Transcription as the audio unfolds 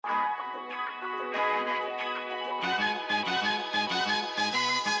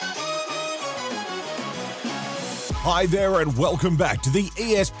Hi there and welcome back to the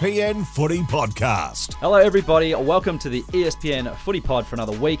ESPN Footy Podcast. Hello everybody, welcome to the ESPN Footy Pod for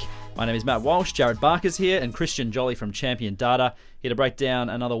another week. My name is Matt Walsh, Jared Barker's here, and Christian Jolly from Champion Data, here to break down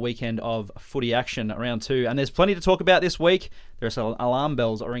another weekend of footy action, round two. And there's plenty to talk about this week. There are some alarm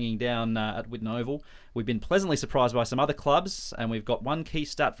bells ringing down at Whitten Oval. We've been pleasantly surprised by some other clubs, and we've got one key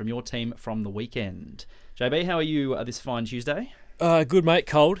stat from your team from the weekend. JB, how are you this fine Tuesday? Good, mate.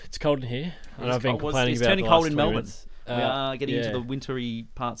 Cold. It's cold in here. And I've been complaining it's about turning the cold last in 20 Melbourne. minutes. We are getting into the wintry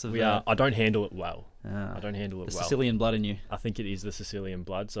parts of... We are. I don't handle it well. The well. Sicilian blood in you. I think it is the Sicilian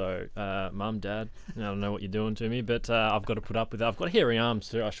blood. So, Mum, Dad, I don't know what you're doing to me, but I've got to put up with it. I've got hairy arms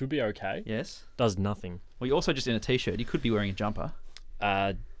too. I should be okay. Yes. Does nothing. Well, you're also just in a t-shirt. You could be wearing a jumper.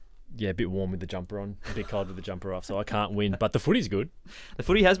 Yeah, a bit warm with the jumper on. A bit cold with the jumper off, so I can't win. But the footy's good. The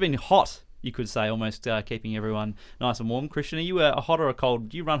footy has been hot, you could say, almost keeping everyone nice and warm. Christian, are you a hot or a cold?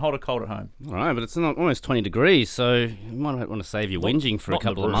 Do you run hot or cold at home? All right, but it's not almost 20 degrees, so you might want to save your whinging for a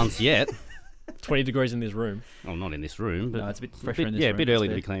couple of months yet. 20 degrees in this room. Well, not in this room. But no, it's a bit fresher in this room. Yeah, a bit early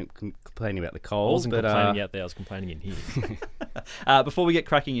to be complaining about the cold. I wasn't complaining out there, I was complaining in here. Before we get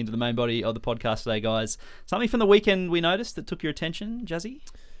cracking into the main body of the podcast today, guys, something from the weekend we noticed that took your attention, Jazzy?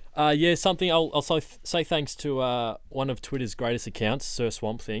 Yeah, something I'll say thanks to one of Twitter's greatest accounts, Sir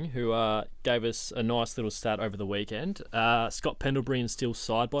Swamp Thing, who gave us a nice little stat over the weekend. Scott Pendlebury and Steele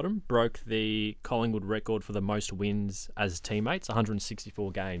Sidebottom broke the Collingwood record for the most wins as teammates,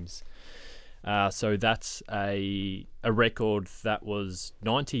 164 games. So that's a record that was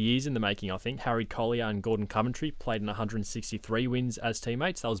 90 years in the making, I think. Harry Collier and Gordon Coventry played in 163 wins as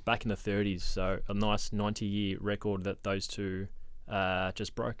teammates. That was back in the 30s, so a nice 90-year record that those two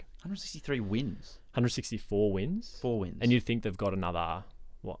just broke. 163 wins. 164 wins. 4 wins. And you'd think they've got another,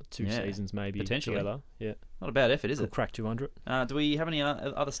 two seasons maybe potentially together. Yeah. Not a bad effort, is it? Crack 200. Do we have any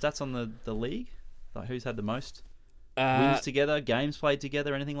other stats on the league? Like who's had the most wins together, games played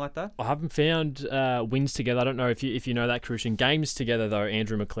together, anything like that? I haven't found wins together. I don't know if you know that, Christian. Games together, though,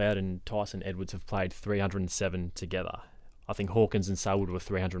 Andrew McLeod and Tyson Edwards have played 307 together. I think Hawkins and Selwood were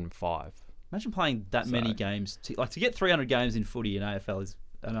 305. Imagine playing that many games. To get 300 games in footy in AFL is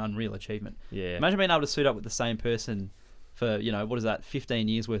an unreal achievement. Yeah. Imagine being able to suit up with the same person for, 15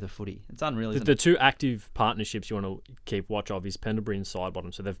 years worth of footy. It's unreal, isn't The it? two active partnerships you want to keep watch of is Pendlebury and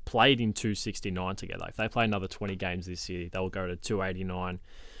Sidebottom. So they've played in 269 together. If they play another 20 games this year, they'll go to 289,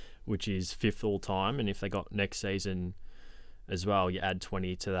 which is 5th all time. And if they got next season as well, you add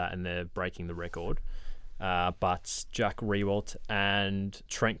 20 to that and they're breaking the record. But Jack Rewalt and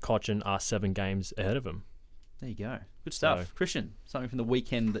Trent Cotchin are 7 games ahead of him. There you go. Good stuff. So, Christian, something from the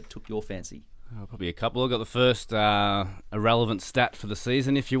weekend that took your fancy? Probably a couple. I've got the first irrelevant stat for the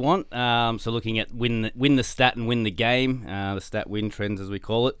season, if you want. So looking at win the stat and win the game, the stat win trends, as we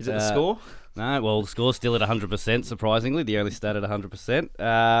call it. Is it the score? No, well, the score's still at 100%, surprisingly. The only stat at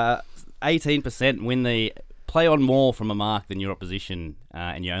 100%. 18% win the... Play on more from a mark than your opposition,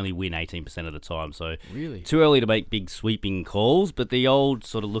 and you only win 18% of the time. So really, too early to make big sweeping calls, but the old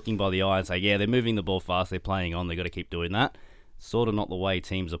sort of looking by the eye and say, yeah, they're moving the ball fast, they're playing on, they've got to keep doing that. Sort of not the way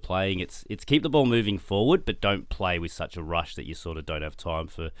teams are playing. It's keep the ball moving forward, but don't play with such a rush that you sort of don't have time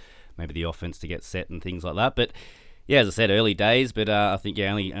for maybe the offense to get set and things like that. But yeah, as I said, early days, but I think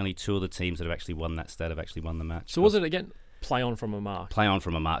only 2 of the teams that have actually won that stat have actually won the match. So was it again? Play on from a mark. Play on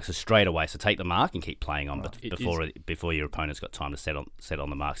from a mark. So straight away. So take the mark and keep playing on, but before your opponent's got time to set on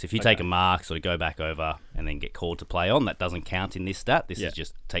the mark. So if you take a mark, sort of go back over and then get called to play on, that doesn't count in this stat. This is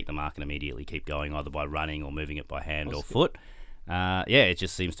just take the mark and immediately keep going, either by running or moving it by hand or foot. It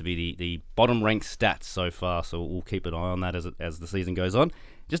just seems to be the bottom ranked stats so far. So we'll keep an eye on that as the season goes on.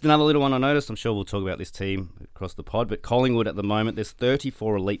 Just another little one I noticed. I'm sure we'll talk about this team across the pod, but Collingwood at the moment, there's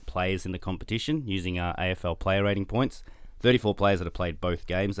 34 elite players in the competition using our AFL player rating points. 34 players that have played both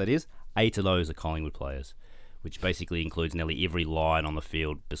games, that is. 8 of those are Collingwood players, which basically includes nearly every line on the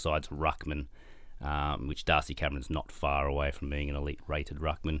field besides Ruckman, which Darcy Cameron's not far away from being an elite-rated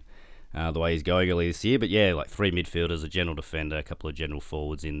Ruckman the way he's going early this year. But yeah, like 3 midfielders, a general defender, a couple of general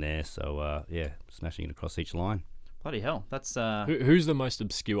forwards in there. So smashing it across each line. Bloody hell. That's Who's the most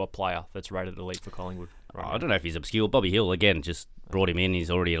obscure player that's rated elite for Collingwood? I don't know if he's obscure. Bobby Hill, again, just brought him in. He's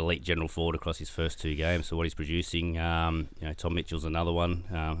already an elite general forward across his first 2 games. So what he's producing, Tom Mitchell's another one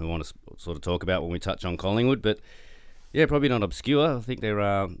who we want to sort of talk about when we touch on Collingwood. But yeah, probably not obscure. I think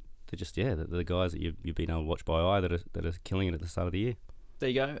they're just the guys that you've been able to watch by eye that are killing it at the start of the year. There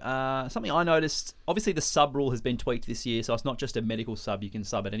you go. Something I noticed, obviously the sub rule has been tweaked this year, so it's not just a medical sub, you can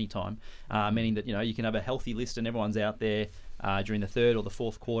sub at any time, meaning that you can have a healthy list and everyone's out there during the 3rd or the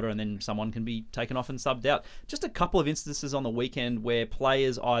 4th quarter, and then someone can be taken off and subbed out. Just a couple of instances on the weekend where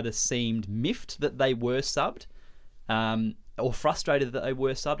players either seemed miffed that they were subbed, or frustrated that they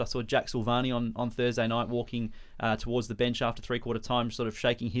were subbed. I saw Jack Silvani on Thursday night walking towards the bench after three-quarter time, sort of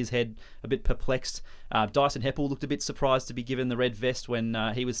shaking his head, a bit perplexed. Dyson Heppel looked a bit surprised to be given the red vest when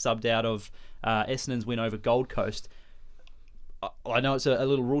he was subbed out of Essendon's win over Gold Coast. I know it's a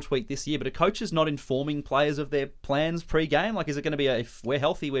little rule tweak this year, but are coaches not informing players of their plans pre-game? Like, is it going to be if we're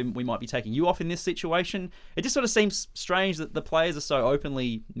healthy, we might be taking you off in this situation? It just sort of seems strange that the players are so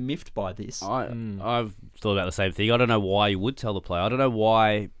openly miffed by this. I've thought about the same thing. I don't know why you would tell the player. I don't know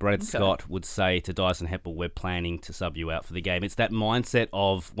why Brad Scott would say to Dyson Heppel, we're planning to sub you out for the game. It's that mindset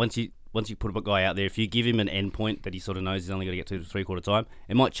of once you put a guy out there, if you give him an end point that he sort of knows he's only going to get to three-quarter time,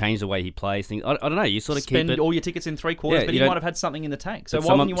 it might change the way he plays things. I don't know. You sort of spend keep it, all your tickets in three-quarters, but you might have had something in the tank. So why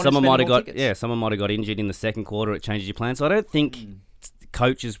someone, wouldn't you want to spend more tickets? Yeah, someone might have got injured in the second quarter. It changes your plan. So I don't think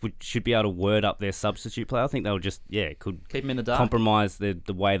coaches should be able to word up their substitute play. I think they'll just could keep them in the dark, compromise the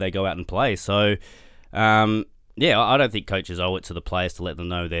way they go out and play. So. I don't think coaches owe it to the players to let them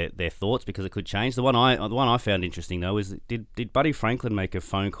know their thoughts, because it could change. The one I found interesting though is did Buddy Franklin make a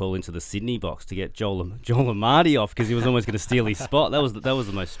phone call into the Sydney box to get Joel Amadi off because he was almost going to steal his spot? That was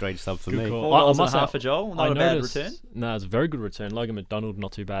the most strange sub for me. I must have for Joel. Not a bad return. No, it's a very good return. Logan McDonald,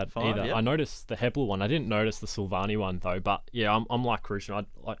 not too bad either. Yep. I noticed the Heppel one. I didn't notice the Silvani one though. But yeah, I'm like Christian.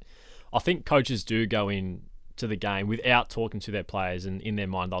 I think coaches do go in to the game without talking to their players, and in their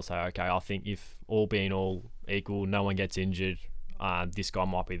mind they'll say, okay, I think if all being all equal, no one gets injured, this guy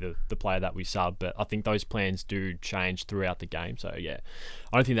might be the player that we sub. But I think those plans do change throughout the game. So yeah,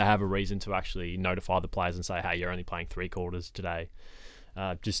 I don't think they have a reason to actually notify the players and say, hey, you're only playing three-quarters today.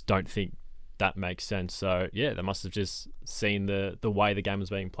 Just don't think that makes sense. So yeah, they must have just seen the way the game was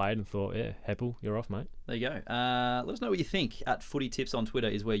being played and thought, yeah, Heppel, you're off, mate. There you go. Let us know what you think. At Footy Tips on Twitter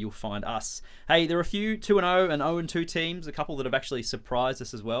is where you'll find us. Hey, there are a few 2-0 and 0-2 teams, a couple that have actually surprised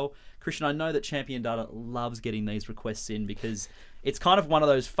us as well. Christian, I know that Champion Data loves getting these requests in because it's kind of one of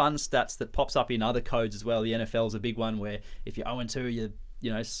those fun stats that pops up in other codes as well. The NFL's a big one where if you're 0-2,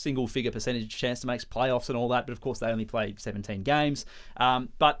 you're single figure percentage chance to make playoffs and all that, but of course they only play 17 games.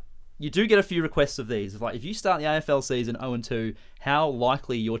 But you do get a few requests of these. Like, if you start the AFL season 0-2, how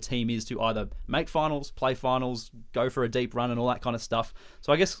likely your team is to either make finals, play finals, go for a deep run and all that kind of stuff.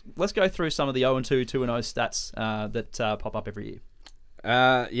 So I guess let's go through some of the 0-2, 2-0 stats that pop up every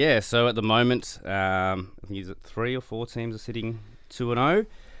year. So at the moment, I think 3 or 4 teams are sitting 2-0.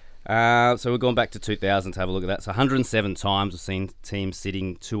 So we're going back to 2000 to have a look at that. So 107 times we've seen teams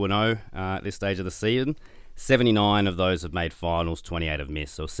sitting 2-0 at this stage of the season. 79 of those have made finals, 28 have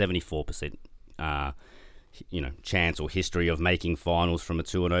missed, so 74% chance or history of making finals from a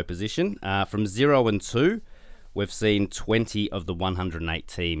 2-0 position. From 0-2, we've seen 20 of the 108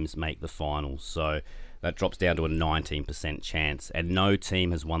 teams make the finals, so that drops down to a 19% chance, and no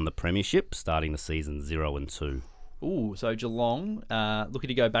team has won the premiership starting the season 0-2. Ooh, so Geelong, looking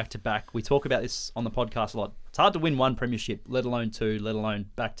to go back-to-back. We talk about this on the podcast a lot. It's hard to win one premiership, let alone two, let alone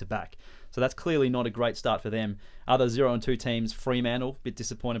back-to-back. So that's clearly not a great start for them. Other 0-2 teams, Fremantle, a bit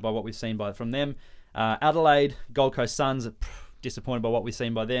disappointed by what we've seen from them. Adelaide, Gold Coast Suns, disappointed by what we've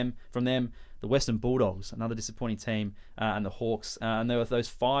seen from them. The Western Bulldogs, another disappointing team, and the Hawks. And there were those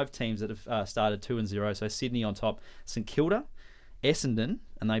 5 teams that have started 2-0. So Sydney on top, St Kilda, Essendon,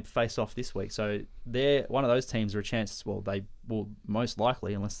 and they face off this week. So they're one of those teams are a chance. Well, they will most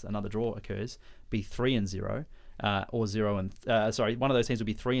likely, unless another draw occurs, be 3-0. Or 0-. One of those teams will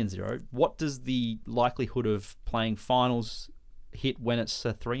be 3-0. What does the likelihood of playing finals hit when it's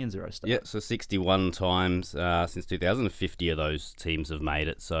a 3-0 start? Yeah, so 61 times since 2000, 50 of those teams have made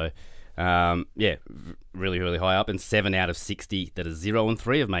it. So, really, really high up. And 7 out of 60 that are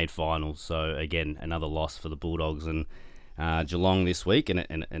 0-3 have made finals. So, again, another loss for the Bulldogs and Geelong this week, and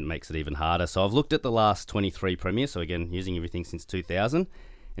it makes it even harder. So, I've looked at the last 23 premiers. So, again, using everything since 2000.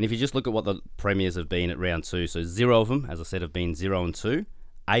 And if you just look at what the premiers have been at round 2, so 0 of them, as I said, have been 0-2.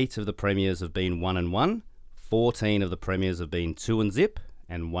 8 of the premiers have been 1-1. 14 of the premiers have been 2-0.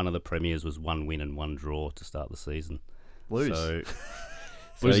 And 1 of the premiers was 1 win and 1 draw to start the season. Lose.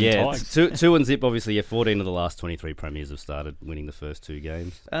 So yeah, 2-0, obviously. 14 of the last 23 premiers have started winning the first 2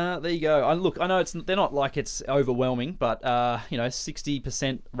 games. There you go. I know they're not like it's overwhelming, but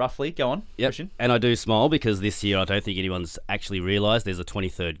 60% roughly. Go on, yep. Christian. And I do smile because this year I don't think anyone's actually realised there's a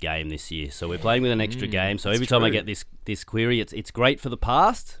 23rd game this year. So we're playing with an extra game. So every time I get this query, it's great for the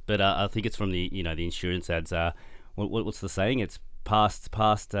past, but I think it's from the the insurance ads. What's the saying? It's past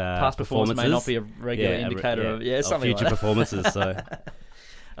performance may not be a regular indicator of something future like performances. So.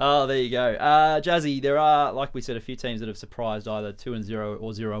 Oh, there you go. Jazzy, there are, like we said, a few teams that have surprised either 2-0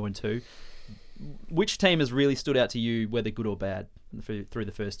 or 0-2. Which team has really stood out to you, whether good or bad, through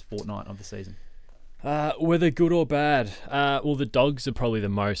the first fortnight of the season? Whether good or bad, well, the Dogs are probably the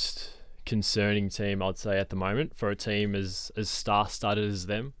most concerning team, I'd say, at the moment for a team as star-studded as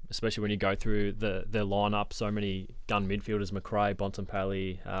them, especially when you go through their lineup. So many gun midfielders: McRae,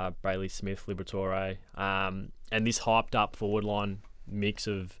 Bontempelli, Bailey Smith, Liberatore, and this hyped-up forward line mix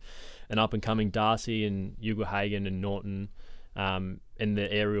of an up-and-coming Darcy and Hugo Hagen and Norton, and the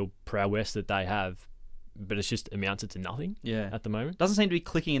aerial prowess that they have. But it's just amounted to nothing at the moment. Doesn't seem to be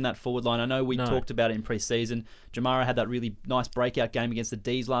clicking in that forward line. I know we talked about it in pre-season. Jamara had that really nice breakout game against the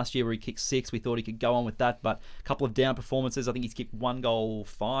D's last year where he kicked 6. We thought he could go on with that, but a couple of down performances. I think he's kicked 1 goal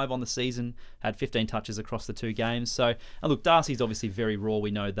 5 on the season, had 15 touches across the 2 games. So, and look, Darcy's obviously very raw. We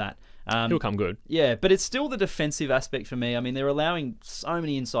know that. He'll come good. Yeah, but it's still the defensive aspect for me. I mean, they're allowing so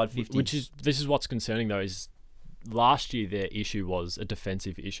many inside 50s. This is what's concerning, though, is last year their issue was a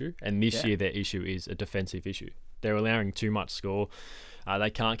defensive issue, and this year their issue is a defensive issue. They're allowing too much score.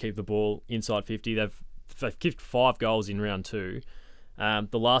 They can't keep the ball inside 50. They've kicked 5 goals in round 2. The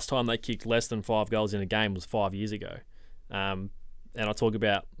last time they kicked less than 5 goals in a game was 5 years ago. And I talk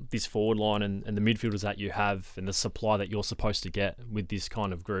about this forward line and the midfielders that you have and the supply that you're supposed to get with this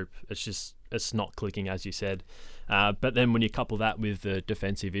kind of group. It's not clicking, as you said. But then when you couple that with the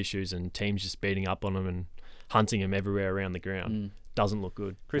defensive issues and teams just beating up on them and hunting him everywhere around the ground, doesn't look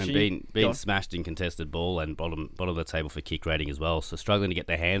good. And being smashed in contested ball and bottom of the table for kick rating as well, so struggling to get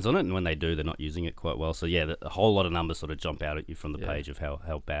their hands on it, and when they do, they're not using it quite well. So yeah, a whole lot of numbers sort of jump out at you from the page of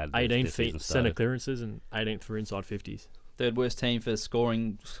how bad 18th centre clearances and 18th for inside 50s. Third worst team for scores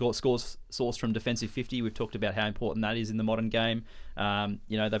sourced from defensive 50. We've talked about how important that is in the modern game.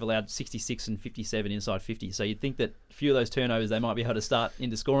 They've allowed 66 and 57 inside 50. So you'd think that a few of those turnovers they might be able to start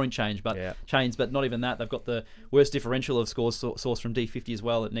into scoring chains, but not even that. They've got the worst differential of scores sourced from D50 as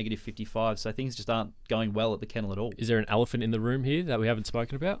well at negative 55. So things just aren't going well at the kennel at all. Is there an elephant in the room here that we haven't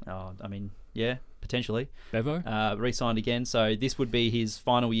spoken about? Oh, I mean, yeah, potentially. Bevo? Re-signed again. So this would be his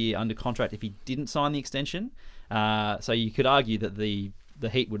final year under contract if he didn't sign the extension. So you could argue that the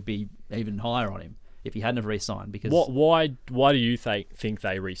heat would be even higher on him if he hadn't have re-signed. Because why do you think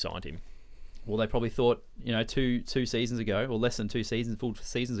they re-signed him? Well, they probably thought, two seasons ago, or less than full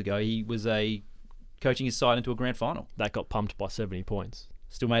seasons ago, he was coaching his side into a grand final. That got pumped by 70 points.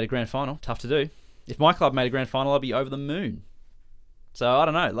 Still made a grand final. Tough to do. If my club made a grand final, I'd be over the moon. So I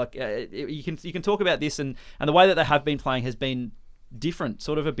don't know. Like you can talk about this, and the way that they have been playing has been different,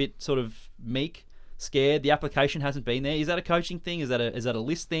 sort of a bit sort of meek. Scared. The application hasn't been there. Is that a coaching thing? Is that a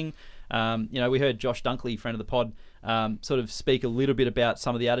list thing? We heard Josh Dunkley, friend of the pod, sort of speak a little bit about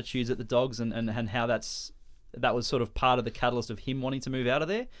some of the attitudes at the Dogs and how that was sort of part of the catalyst of him wanting to move out of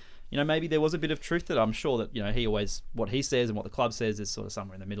there. Maybe there was a bit of truth to it. I'm sure that, he always, what he says and what the club says is sort of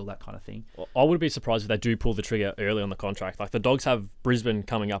somewhere in the middle, that kind of thing. Well, I wouldn't be surprised if they do pull the trigger early on the contract. Like the Dogs have Brisbane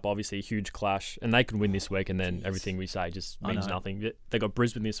coming up, obviously a huge clash, and they could win this week, and then everything we say just means nothing. They got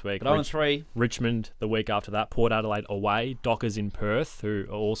Brisbane this week. But 0-3. Richmond the week after that. Port Adelaide away. Dockers in Perth, who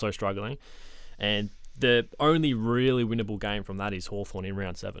are also struggling. And the only really winnable game from that is Hawthorn in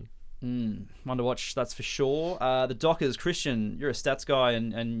round 7. One to watch, that's for sure. The Dockers, Christian, you're a stats guy,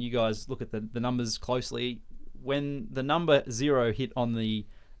 and you guys look at the numbers closely. When the number 0 hit on the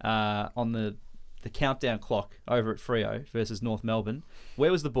countdown clock over at Freo versus North Melbourne,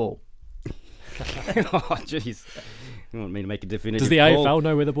 where was the ball? Oh, jeez. You want me to make a definitive Does the call? AFL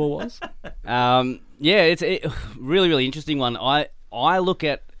know where the ball was? It's a really, really interesting one. I look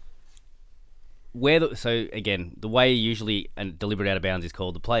at the way usually a deliberate out of bounds is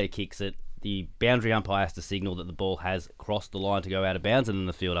called, the player kicks it, the boundary umpire has to signal that the ball has crossed the line to go out of bounds, and then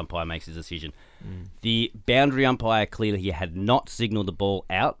the field umpire makes his decision. The boundary umpire clearly had not signalled the ball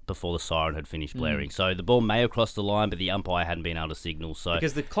out before the siren had finished blaring. So the ball may have crossed the line, but the umpire hadn't been able to signal. So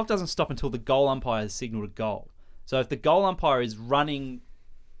because the clock doesn't stop until the goal umpire has signalled a goal. So if the goal umpire is running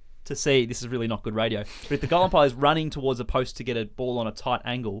to see, this is really not good radio, but if the goal umpire is running towards a post to get a ball on a tight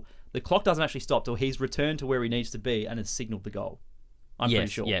angle, the clock doesn't actually stop till he's returned to where he needs to be and has signalled the goal. I'm pretty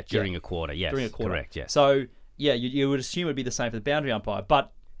sure. Yeah, during a quarter. Yes, during a quarter. Correct. Yeah. So you would assume it'd be the same for the boundary umpire.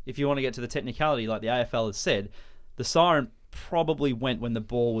 But if you want to get to the technicality, like the AFL has said, the siren probably went when the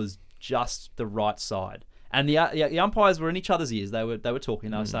ball was just the right side. And the umpires were in each other's ears. They were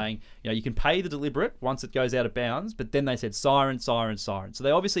talking. They were saying, you can pay the deliberate once it goes out of bounds, but then they said siren, siren, siren. So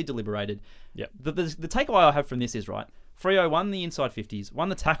they obviously deliberated. Yep. The takeaway I have from this is, right, Freo won the inside 50s, won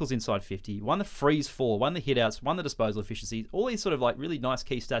the tackles inside 50, won the freeze 4, won the hit-outs, won the disposal efficiency, all these sort of like really nice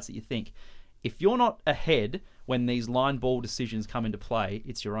key stats that you think, if you're not ahead when these line ball decisions come into play,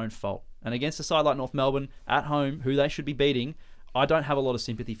 it's your own fault. And against a side like North Melbourne, at home, who they should be beating, I don't have a lot of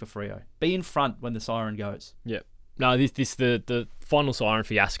sympathy for Freo. Be in front when the siren goes. Yep. No, the final siren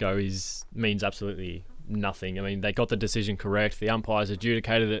fiasco means absolutely nothing. I mean, they got the decision correct. The umpires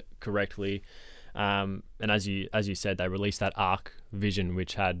adjudicated it correctly, and as you said, they released that ARC vision,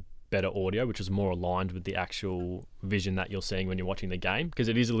 which had better audio, which was more aligned with the actual vision that you're seeing when you're watching the game, because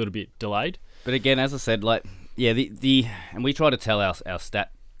it is a little bit delayed. But again, as I said, like and we try to tell our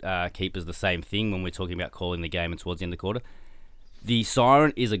stat keepers the same thing when we're talking about calling the game and towards the end of the quarter. The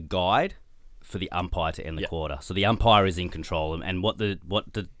siren is a guide for the umpire to end the quarter, so the umpire is in control, and what the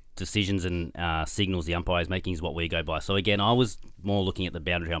decisions and signals the umpire is making is what we go by. So again, I was more looking at the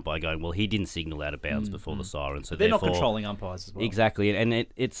boundary umpire going, well, he didn't signal out of bounds before the siren, so they're not controlling umpires as well. Exactly, and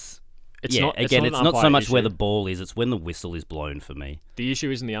it's not so much where the ball is; it's when the whistle is blown for me. The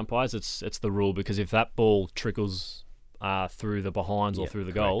issue isn't the umpires; it's the rule, because if that ball trickles through the behinds or through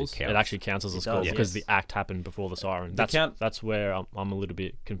the goals, it actually counts as a score because the act happened before the siren. That's where I'm a little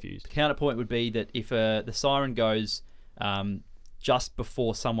bit confused. The counterpoint would be that if the siren goes just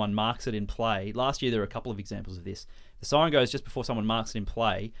before someone marks it in play. Last year there were a couple of examples of this. The siren goes just before someone marks it in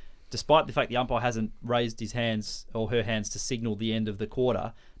play, despite the fact the umpire hasn't raised his hands or her hands to signal the end of the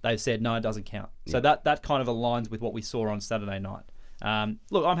quarter. They've said, no, it doesn't count. Yeah. So that kind of aligns with what we saw on Saturday night.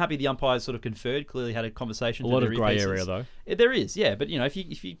 Look, I'm happy the umpires sort of conferred, clearly had a conversation. A lot of grey area, though. There is, yeah. But,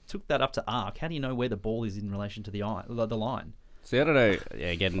 if you took that up to ARC, how do you know where the ball is in relation to the line? See, I don't know. Yeah,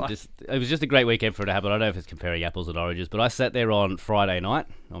 again, it was just a great weekend for it to happen. I don't know if it's comparing apples and oranges, but I sat there on Friday night.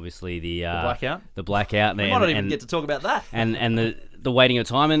 Obviously, the blackout. The blackout. We might not even get to talk about that. And the waiting of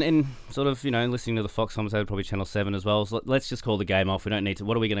time and sort of, listening to the Fox commentator, probably Channel 7 as well. So let's just call the game off. We don't need to.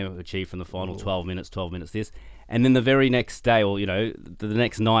 What are we going to achieve from the final 12 minutes this? And then the very next day, or, the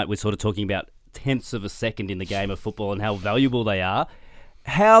next night, we're sort of talking about tenths of a second in the game of football and how valuable they are.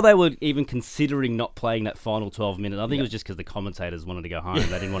 How they were even considering not playing that final 12 minutes. I think it was just because the commentators wanted to go home.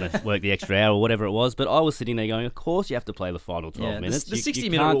 They didn't want to work the extra hour or whatever it was. But I was sitting there going, of course you have to play the final 12 minutes. The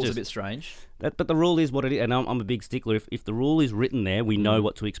 60-minute rule is a bit strange. But the rule is what it is. And I'm a big stickler. If the rule is written there, we know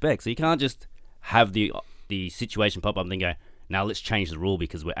what to expect. So you can't just have the situation pop up and then go, now let's change the rule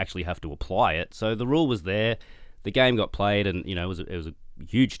because we actually have to apply it. So the rule was there. The game got played and, it was a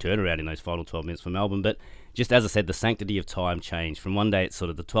huge turnaround in those final 12 minutes for Melbourne. But just as I said, the sanctity of time changed. From one day, it's sort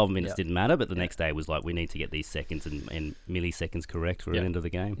of the 12 minutes didn't matter, but the next day was like, we need to get these seconds and milliseconds correct for the end of the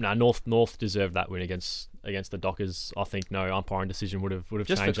game. No, North deserved that win against the Dockers. I think no umpiring decision would have changed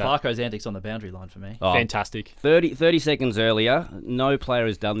that. Just for Clarko's antics on the boundary line for me. Oh, fantastic. 30 seconds earlier, no player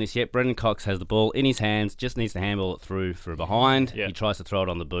has done this yet. Brendan Cox has the ball in his hands, just needs to handball it through for behind. He tries to throw it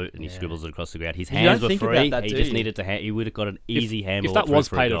on the boot and he scribbles it across the ground. His hands were free. He just needed to he would have got an easy handball. If that was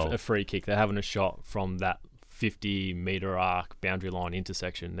paid a free kick, they're having a shot from that 50-metre arc boundary line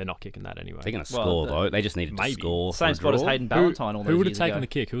intersection. They're not kicking that anyway. They're going to score, though. They just needed to score. Same spot as Hayden Ballantyne all those years ago. Who would have taken the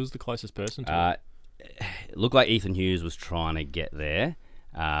kick? Who was the closest person to it? It looked like Ethan Hughes was trying to get there.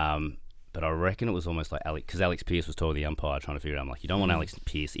 But I reckon it was almost like Alex Pearce was talking to the umpire trying to figure it out. I'm like, you don't want Alex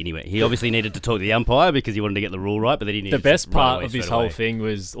Pearce anyway. He obviously needed to talk to the umpire because he wanted to get the rule right, but then he needed the best part of this whole thing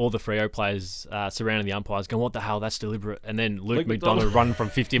was all the Freo players surrounding the umpires going, what the hell, that's deliberate. And then Luke McDonald running from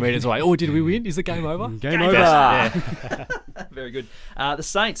 50 metres away. Oh, did we win? Is the game over? Game over. Very good. The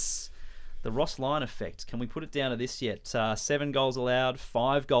Saints, the Ross Lyon effect. Can we put it down to this yet? 7 goals allowed,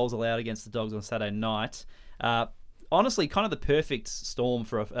 5 goals allowed against the Dogs on Saturday night. Honestly, kind of the perfect storm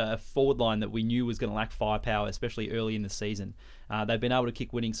for a forward line that we knew was going to lack firepower, especially early in the season. They've been able to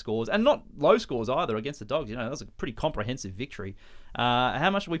kick winning scores, and not low scores either against the Dogs. That was a pretty comprehensive victory. How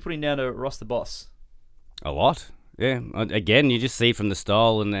much are we putting down to Ross the Boss? A lot. Yeah. Again, you just see from the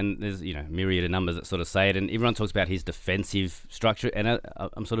style, and then there's myriad of numbers that sort of say it, and everyone talks about his defensive structure, and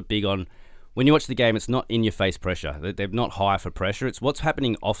I'm sort of big on, when you watch the game, it's not in-your-face pressure. They're not high for pressure. It's what's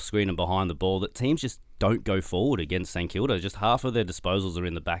happening off-screen and behind the ball that teams just don't go forward against St Kilda. Just half of their disposals are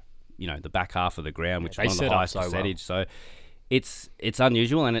in the back, the back half of the ground, which is one of the highest percentage. So it's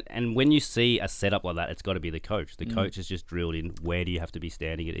unusual. And when you see a setup like that, it's got to be the coach. The coach has just drilled in where do you have to be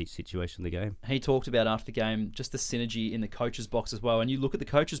standing at each situation of the game. He talked about after the game just the synergy in the coach's box as well. And you look at the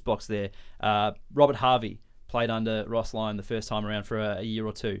coach's box there. Robert Harvey played under Ross Lyon the first time around for a year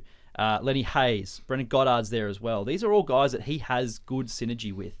or two. Lenny Hayes, Brendan Goddard's there as well. These are all guys that he has good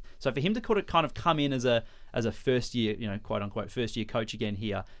synergy with. So for him to kind of come in as a first year, quote unquote first year coach again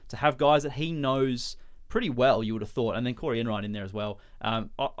here, to have guys that he knows pretty well, you would have thought, and then Corey Enright in there as well.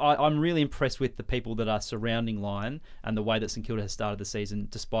 I'm really impressed with the people that are surrounding Lyon and the way that St Kilda has started the season,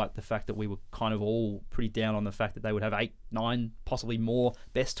 despite the fact that we were kind of all pretty down on the fact that they would have 8, 9, possibly more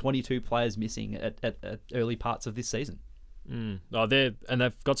best 22 players missing at early parts of this season. And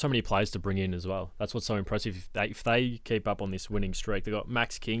they've got so many players to bring in as well. That's what's so impressive. If they keep up on this winning streak, they've got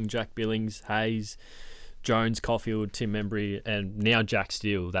Max King, Jack Billings, Hayes, Jones, Caulfield, Tim Membry, and now Jack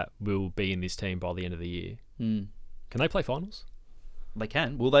Steele that will be in this team by the end of the year. Can they play finals? They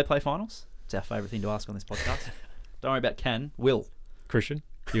can. Will they play finals? It's our favourite thing to ask on this podcast. Don't worry about can. Will. Christian,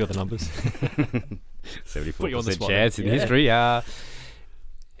 you got the numbers. 74% chance in history. Again,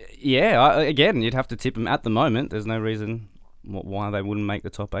 you'd have to tip them at the moment. There's no reason why they wouldn't make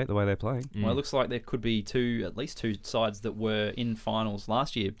the top 8 the way they're playing. Well, it looks like there could be at least two sides that were in finals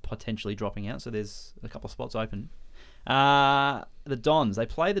last year potentially dropping out, so there's a couple of spots open. The Dons, they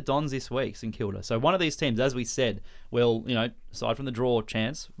play the Dons this week, St Kilda. So one of these teams, as we said, will, aside from the draw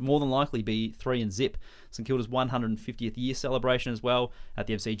chance, more than likely be 3-0. St Kilda's 150th year celebration as well at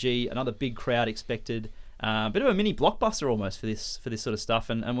the MCG. Another big crowd expected. Bit of a mini blockbuster almost for this sort of stuff,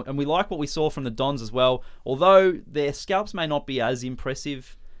 and we like what we saw from the Dons as well. Although their scalps may not be as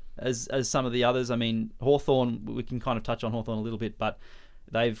impressive as some of the others. I mean, Hawthorn, we can kind of touch on Hawthorn a little bit, but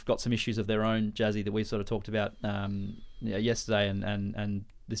they've got some issues of their own, Jazzy, that we sort of talked about yesterday and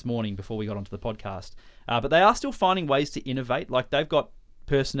this morning before we got onto the podcast. But they are still finding ways to innovate. Like, they've got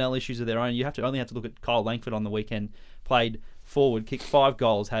personnel issues of their own. You only have to look at Kyle Langford on the weekend. Played forward, kicked 5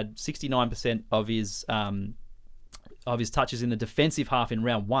 goals, had 69% of his touches in the defensive half in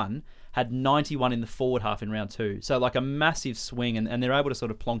round 1, had 91 in the forward half in round 2. So like a massive swing, and they're able to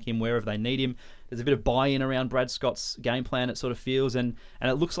sort of plonk him wherever they need him. There's a bit of buy-in around Brad Scott's game plan, it sort of feels, and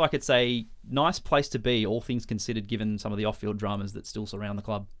it looks like it's a nice place to be, all things considered, given some of the off-field dramas that still surround the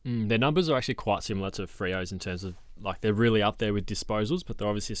club. Their numbers are actually quite similar to Freo's in terms of, like, they're really up there with disposals, but they're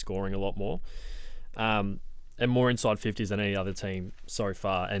obviously scoring a lot more. And more inside 50s than any other team so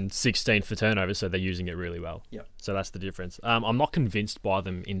far, and 16 for turnovers, so they're using it really well. Yep. So that's the difference. I'm not convinced by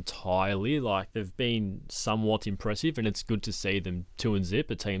them entirely. Like, they've been somewhat impressive, and it's good to see them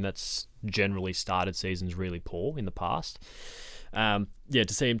 2-0, a team that's generally started seasons really poor in the past. To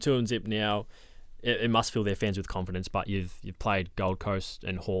see them 2-0 now, it must fill their fans with confidence, but you've played Gold Coast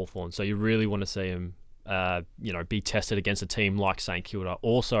and Hawthorn, so you really want to see them be tested against a team like St Kilda,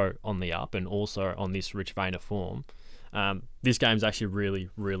 also on the up and also on this rich vein of form. This game's actually really,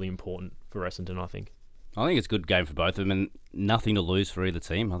 really important for Essendon, I think. I think it's a good game for both of them, and nothing to lose for either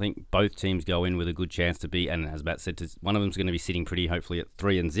team. I think both teams go in with a good chance to be, and as Matt said, one of them's going to be sitting pretty, hopefully, at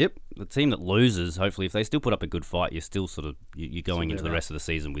 3-0. The team that loses, hopefully, if they still put up a good fight, you're still you're going into the rest of the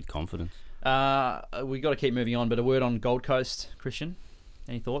season with confidence. We got to keep moving on, but a word on Gold Coast, Christian.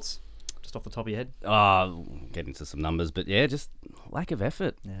 Any thoughts? Just off the top of your head? Get into some numbers, but yeah, just lack of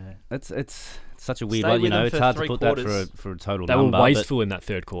effort. Yeah, it's such a weird one. It's hard to put that for a total number. They were wasteful in that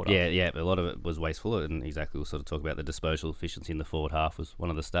third quarter. Yeah, a lot of it was wasteful, and exactly we'll sort of talk about the disposal efficiency in the forward half was one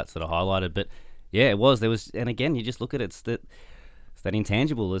of the stats that I highlighted. But yeah, it was. There was, and again, you just look at it, it's that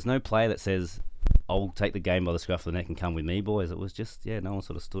intangible. There's no player that says, I'll take the game by the scruff of the neck and come with me, boys. It was just, no one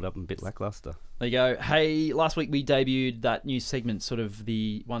sort of stood up and a bit lackluster. There you go. Hey, last week we debuted that new segment, sort of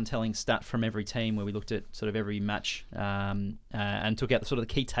the one telling stat from every team, where we looked at sort of every match and took out the sort of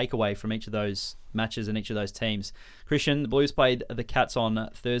the key takeaway from each of those matches and each of those teams. Christian, the Blues played the Cats on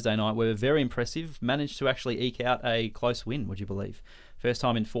Thursday night. Were very impressive. Managed to actually eke out a close win, would you believe? First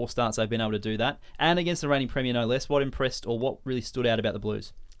time in 4 starts they've been able to do that. And against the reigning Premier, no less. What impressed, or what really stood out about the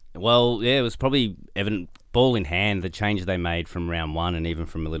Blues? Well, yeah, it was probably evident, ball in hand, the change they made from round 1 and even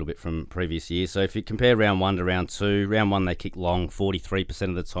from a little bit from previous years. So if you compare round 1 to round 2, round 1 they kicked long 43%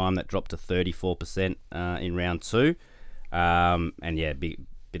 of the time. That dropped to 34% in round 2.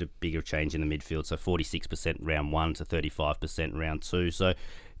 Bit of bigger change in the midfield. So 46% round 1 to 35% round 2. So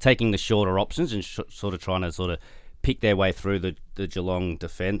taking the shorter options and sort of trying to pick their way through the Geelong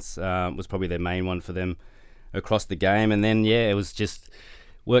defence was probably their main one for them across the game. And then, it was just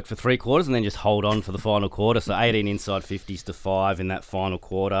work for 3 quarters and then just hold on for the final quarter. So 18 inside 50s to 5 in that final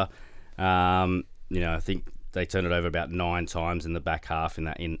quarter. I think they turned it over about 9 times in the back half in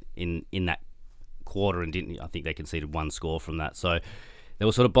that quarter, and I think they conceded 1 score from that. So they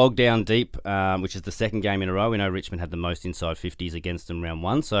were sort of bogged down deep, which is the second game in a row. We know Richmond had the most inside 50s against them round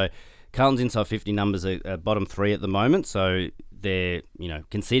 1. So Carlton's inside 50 numbers are bottom 3 at the moment. So they're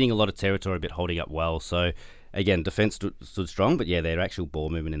conceding a lot of territory, but holding up well. So again, defence stood strong, but their actual ball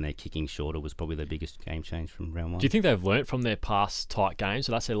movement and their kicking shorter was probably the biggest game change from round 1. Do you think they've learnt from their past tight games?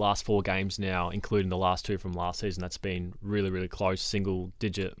 So that's their last 4 games now, including the last 2 from last season. That's been really, really close,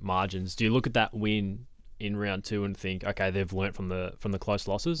 single-digit margins. Do you look at that win in round 2 and think, okay, they've learnt from the close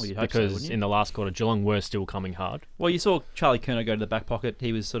losses? Well, you'd hope because so, wouldn't you? In the last quarter, Geelong were still coming hard. Well, you saw Charlie Curnow go to the back pocket.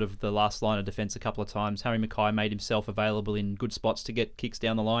 He was sort of the last line of defence a couple of times. Harry Mackay made himself available in good spots to get kicks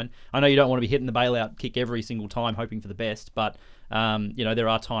down the line. I know you don't want to be hitting the bailout kick every single time, hoping for the best, but There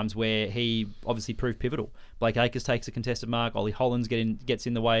are times where he obviously proved pivotal. Blake Acres takes a contested mark. Ollie Hollands gets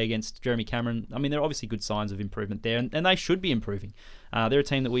in the way against Jeremy Cameron. I mean, there are obviously good signs of improvement there, and they should be improving. They're a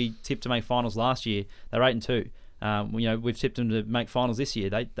team that we tipped to make finals last year. They're 8-2. We've tipped them to make finals this year.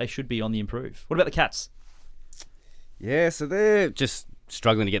 They should be on the improve. What about the Cats? Yeah, so they're just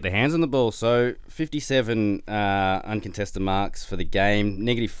struggling to get their hands on the ball. So 57 uncontested marks for the game,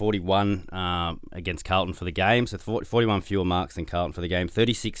 negative 41 against Carlton for the game. So 41 fewer marks than Carlton for the game,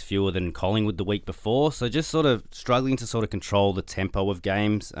 36 fewer than Collingwood the week before. So just sort of struggling to sort of control the tempo of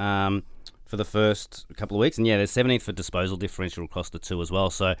games for the first couple of weeks. And yeah, there's 17th for disposal differential across the two as well.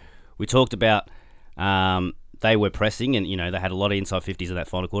 So we talked about they were pressing, and they had a lot of inside 50s in that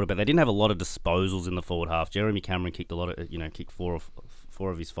final quarter, but they didn't have a lot of disposals in the forward half. Jeremy Cameron kicked a lot of, kicked four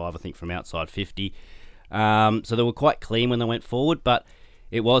of his five, I think, from outside 50. So they were quite clean when they went forward, but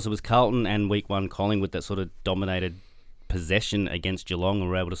it was Carlton and week one Collingwood that sort of dominated possession against Geelong and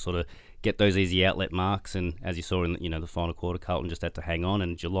were able to sort of get those easy outlet marks. And as you saw in the final quarter, Carlton just had to hang on,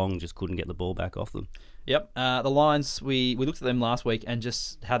 and Geelong just couldn't get the ball back off them. Yep. The Lions, we looked at them last week and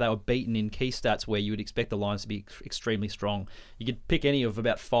just how they were beaten in key stats where you would expect the Lions to be extremely strong. You could pick any of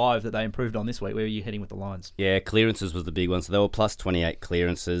about 5 that they improved on this week. Where are you heading with the Lions? Yeah, clearances was the big one. So they were plus 28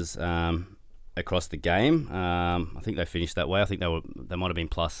 clearances across the game. I think they finished that way. I think they might have been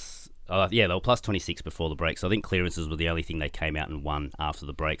plus... they were plus 26 before the break. So I think clearances were the only thing they came out and won after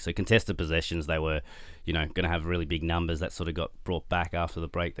the break. So contested possessions, they were, going to have really big numbers. That sort of got brought back after the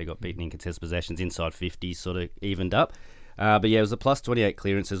break. They got beaten in contested possessions. Inside 50s sort of evened up. But yeah, it was a plus 28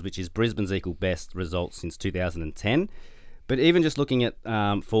 clearances, which is Brisbane's equal best result since 2010. But even just looking at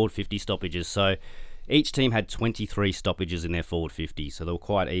forward 50 stoppages, so each team had 23 stoppages in their forward 50, so they were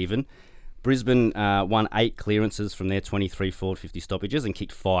quite even. Brisbane won 8 clearances from their 23 forward 50 stoppages and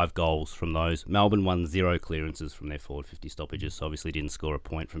kicked 5 goals from those. Melbourne won 0 clearances from their forward 50 stoppages, so obviously didn't score a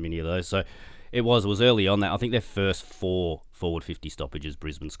point from any of those. So it was early on that. I think their first 4 forward 50 stoppages,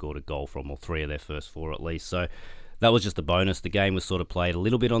 Brisbane scored a goal from, or 3 of their first 4 at least. So that was just a bonus. The game was sort of played a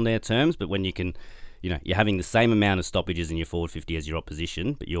little bit on their terms, but when you can... you're having the same amount of stoppages in your forward 50 as your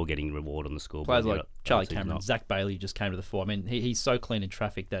opposition, but you're getting reward on the scoreboard. Players like Charlie Cameron, Zach Bailey just came to the fore. I mean, he's so clean in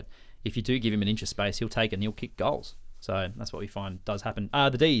traffic that if you do give him an inch of space, he'll take it and he'll kick goals. So that's what we find does happen.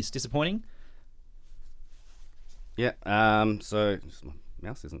 The D's, disappointing? Yeah, so my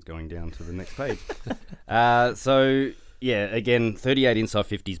mouse isn't going down to the next page. So, yeah, again, 38 inside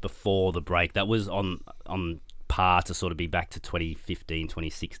 50s before the break. That was on par to sort of be back to 2015,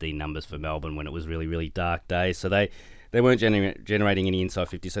 2016 numbers for Melbourne when it was really, really dark days. So they weren't generating any inside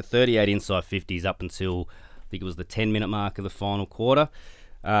 50s. So 38 inside 50s up until, I think it was the 10-minute mark of the final quarter.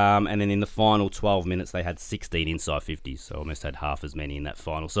 And then in the final 12 minutes, they had 16 inside 50s. So almost had half as many in that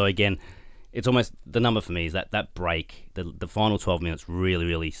final. So again, it's almost, the number for me is that break, the final 12 minutes really,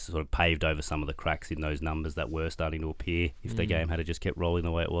 really sort of paved over some of the cracks in those numbers that were starting to appear if the game had just kept rolling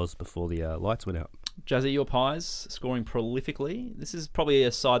the way it was before the lights went out. Jazzy, your Pies scoring prolifically. This is probably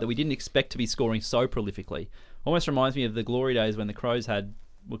a side that we didn't expect to be scoring so prolifically. Almost reminds me of the glory days when the Crows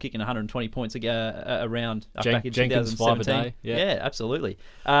were kicking 120 points around back in Jenkins 2017. 5 a day. Yeah, absolutely.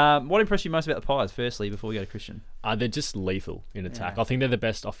 What impressed you most about the Pies, firstly, before we go to Christian? They're just lethal in attack. Yeah. I think they're the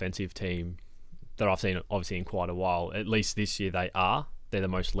best offensive team that I've seen, obviously, in quite a while. At least this year they are. They're the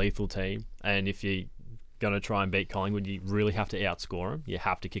most lethal team. And if you're going to try and beat Collingwood, you really have to outscore them. You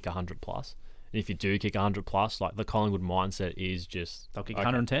have to kick 100+. And if you do kick 100+, like the Collingwood mindset is just... They'll kick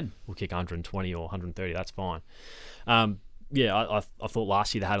 110. We'll kick 120 or 130. That's fine. I thought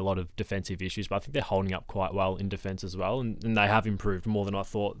last year they had a lot of defensive issues, but I think they're holding up quite well in defence as well, and they have improved more than I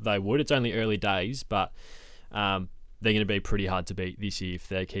thought they would. It's only early days, but they're going to be pretty hard to beat this year if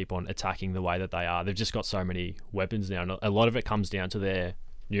they keep on attacking the way that they are. They've just got so many weapons now, and a lot of it comes down to their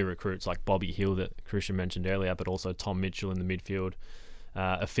new recruits like Bobby Hill that Christian mentioned earlier, but also Tom Mitchell in the midfield,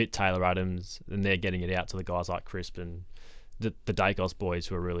 a fit Taylor Adams, and they're getting it out to the guys like Crisp and the Dacos boys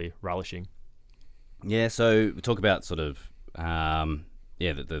who are really relishing. Yeah, so we talk about sort of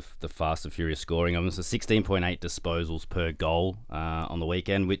the fast and furious scoring. So 16.8 disposals per goal on the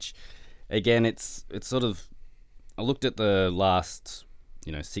weekend, which again, it's sort of, I looked at the last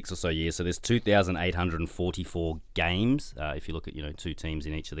 6 or so years. So there's 2,844 games. If you look at 2 teams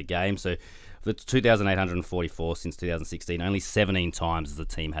in each of the games, so the 2,844 since 2016, only 17 times has the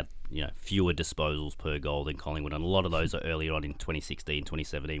team had fewer disposals per goal than Collingwood, and a lot of those are earlier on in 2016,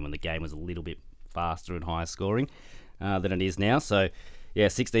 2017 when the game was a little bit faster and higher scoring than it is now. So yeah,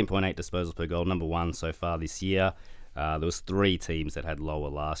 16.8 disposals per goal, number 1 so far this year. There was 3 teams that had lower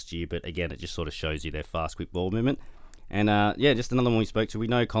last year, but again, it just sort of shows you their fast, quick ball movement. And just another one we spoke to. We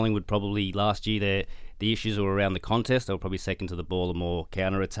know Collingwood probably last year the issues were around the contest. They were probably second to the ball and more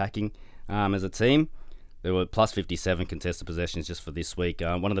counter-attacking as a team. There were plus 57 contested possessions just for this week.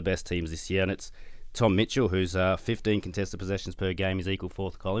 One of the best teams this year, and it's Tom Mitchell, who's 15 contested possessions per game is equal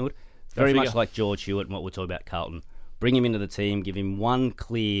fourth Collingwood. Very much like George Hewitt and what we're talking about Carlton. Bring him into the team, give him one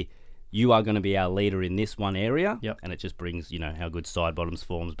clear, you are going to be our leader in this one area. Yep. And it just brings, how good side bottoms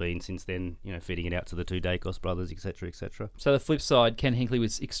form's been since then, feeding it out to the two Dacos brothers, etc., etc. So the flip side, Ken Hinkley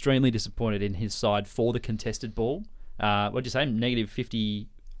was extremely disappointed in his side for the contested ball. What'd you say? Negative 50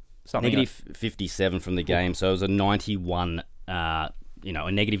 something? Negative 57 from the game. So it was a 91, a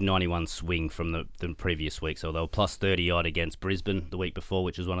negative 91 swing from the previous week. So they were plus 30 odd against Brisbane the week before,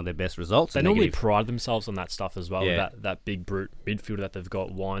 which was one of their best results. They normally pride themselves on that stuff as well. Yeah. That big brute midfielder that they've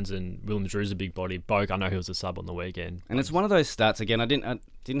got, Wines and Willem Drew's a big body. Boak, I know he was a sub on the weekend. And it's one of those stats, again, I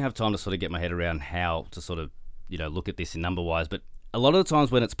didn't have time to sort of get my head around how to sort of, look at this in number-wise, but a lot of the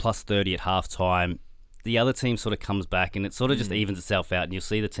times when it's plus 30 at half-time, the other team sort of comes back and it sort of just evens itself out, and you'll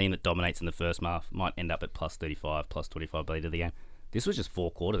see the team that dominates in the first half might end up at plus 35, plus 25 by the end of the game. This was just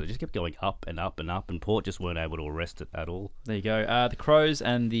 4 quarters. It just kept going up and up and up, and Port just weren't able to arrest it at all. There you go. The Crows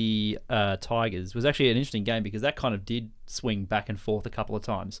and the Tigers was actually an interesting game because that kind of did swing back and forth a couple of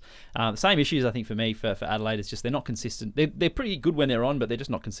times. The same issues, I think, for me, for Adelaide, is just they're not consistent. They're pretty good when they're on, but they're just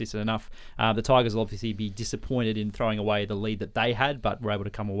not consistent enough. The Tigers will obviously be disappointed in throwing away the lead that they had, but were able to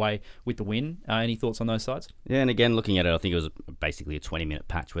come away with the win. Any thoughts on those sides? Yeah, and again, looking at it, I think it was basically a 20-minute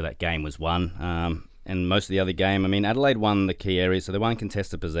patch where that game was won. And most of the other game, Adelaide won the key areas, so they won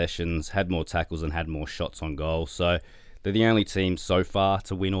contested possessions, had more tackles and had more shots on goal. So they're the only team so far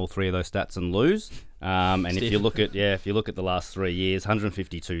to win all 3 of those stats and lose. And if you look at the last 3 years,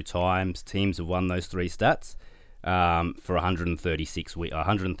 152 times teams have won those 3 stats for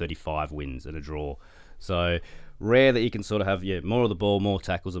 135 wins and a draw. So rare that you can sort of have more of the ball, more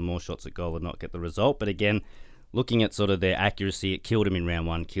tackles and more shots at goal and not get the result. But again, looking at sort of their accuracy, it killed them in round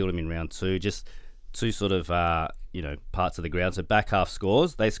 1, killed them in round 2. Just 2 sort of parts of the ground. So back half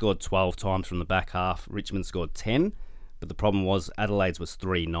scores, they scored 12 times from the back half. Richmond scored 10, but the problem was Adelaide's was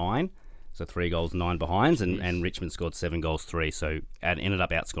 3-9, so 3 goals, 9 behinds, and Richmond scored 7 goals, 3. So ended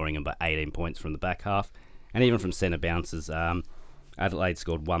up outscoring them by 18 points from the back half, and even from centre bounces. Adelaide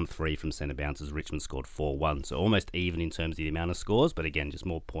scored 1-3 from centre bounces. Richmond scored 4-1, so almost even in terms of the amount of scores, but again, just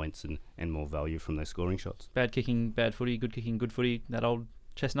more points and more value from those scoring shots. Bad kicking, bad footy, good kicking, good footy. That old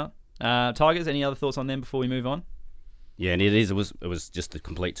chestnut. Tigers, any other thoughts on them before we move on? Yeah, and it was just a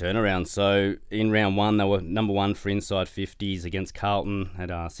complete turnaround. So in round 1, they were number 1 for inside 50s against Carlton,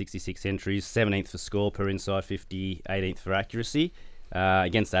 had 66 entries, 17th for score per inside 50, 18th for accuracy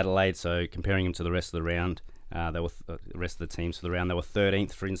against Adelaide. So comparing them to the rest of the round, they were the rest of the teams for the round, they were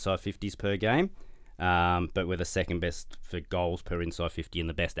 13th for inside 50s per game, but were the second best for goals per inside 50 and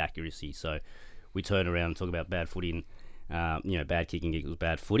the best accuracy. So we turn around and talk about bad footy and bad kicking equals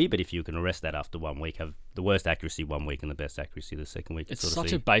bad footy, but if you can arrest that after 1 week, have the worst accuracy 1 week and the best accuracy the second week. It's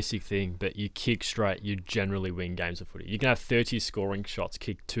such a basic thing, but you kick straight, you generally win games of footy. You can have 30 scoring shots,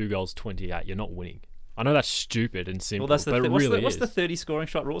 kick 2 goals, 28. You're not winning. I know that's stupid and simple, but it really is. What's the 30 scoring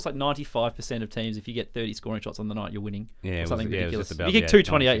shot rule? It's like 95% of teams, if you get 30 scoring shots on the night, you're winning. Yeah, something ridiculous. If you kick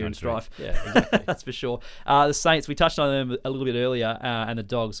 228, you're in strife. Yeah, exactly. That's for sure. The Saints, we touched on them a little bit earlier, and the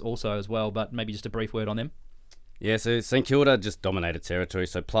Dogs also as well, but maybe just a brief word on them. Yeah, so St Kilda just dominated territory,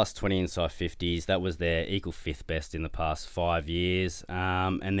 so plus 20 inside 50s. That was their equal 5th best in the past 5 years.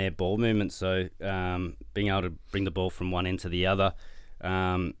 And their ball movement, so being able to bring the ball from one end to the other, they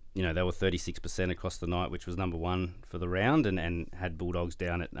were 36% across the night, which was number 1 for the round, and had Bulldogs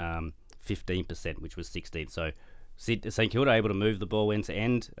down at 15%, which was 16th. So St Kilda able to move the ball end to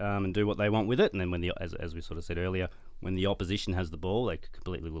end and do what they want with it. And then when as we sort of said earlier, when the opposition has the ball, they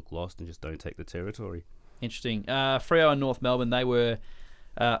completely look lost and just don't take the territory. Interesting. Freo and North Melbourne, they were...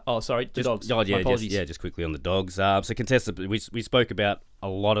 the Dogs. Oh, yeah, just quickly on the Dogs. So contested, we spoke about a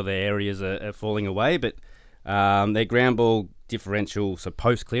lot of the areas are falling away, but their ground ball differential, so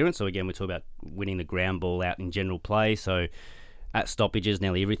post-clearance, so again, we're talking about winning the ground ball out in general play, so at stoppages,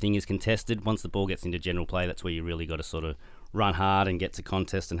 nearly everything is contested. Once the ball gets into general play, that's where you really got to sort of run hard and get to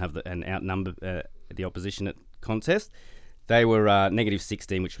contest and outnumber the opposition at contest. They were negative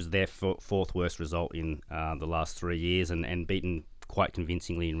 16, which was their 4th worst result in the last 3 years, and beaten quite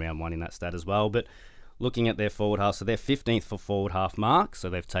convincingly in round 1 in that stat as well. But looking at their forward half, so they're 15th for forward half marks, so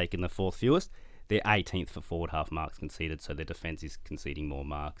they've taken the 4th fewest. They're 18th for forward half marks conceded, so their defence is conceding more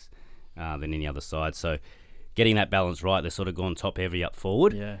marks than any other side. So getting that balance right, they're sort of gone top heavy up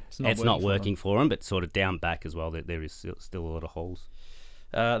forward. Yeah, it's not working for them, but sort of down back as well. There is still a lot of holes.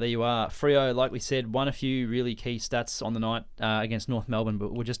 There you are. Freo, like we said, won a few really key stats on the night against North Melbourne,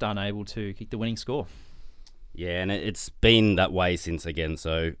 but were just unable to kick the winning score. Yeah, and it's been that way since again.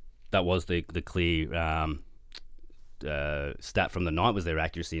 So that was the clear stat from the night, was their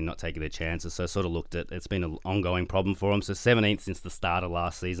accuracy and not taking their chances. So sort of looked at, it's been an ongoing problem for them. So 17th since the start of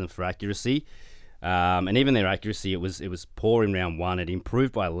last season for accuracy. And even their accuracy, it was poor in round one. It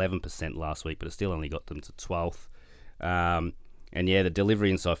improved by 11% last week, but it still only got them to 12th. And yeah, the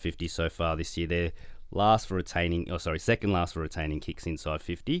delivery inside 50 so far this year, they're second last for retaining kicks inside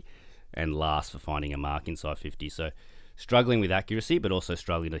 50 and last for finding a mark inside 50. So struggling with accuracy, but also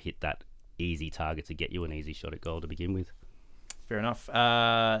struggling to hit that easy target to get you an easy shot at goal to begin with. Fair enough.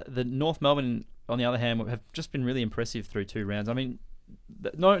 The North Melbourne, on the other hand, have just been really impressive through 2 rounds. I mean,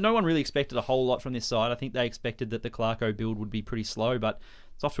 no one really expected a whole lot from this side. I think they expected that the Clarko build would be pretty slow, but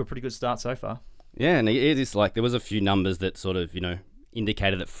it's off to a pretty good start so far. Yeah, and it is like there was a few numbers that sort of,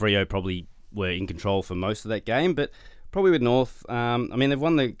 indicated that Freo probably were in control for most of that game, but probably with North, they've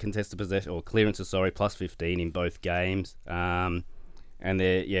won the contested possession, or clearances, plus 15 in both games. And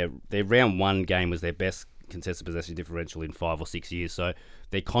their round 1 game was their best contested possession differential in 5 or 6 years. So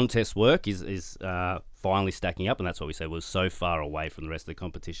their contest work is finally stacking up, and that's what we said was so far away from the rest of the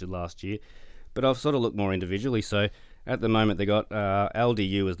competition last year. But I've sort of looked more individually. So at the moment, they got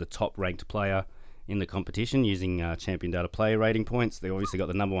LDU as the top-ranked player in the competition using Champion Data player rating points. They obviously got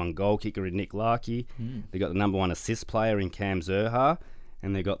the number 1 goal kicker in Nick Larkey. They got the number 1 assist player in Cam Zerha,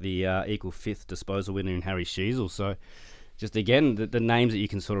 and they got the equal 5th disposal winner in Harry Sheasel. So just again, the names that you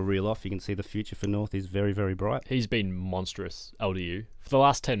can sort of reel off, you can see the future for North is very, very bright. He's been monstrous, LDU. For the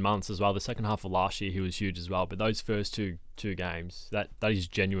last 10 months as well, the second half of last year he was huge as well, but those first two games, that is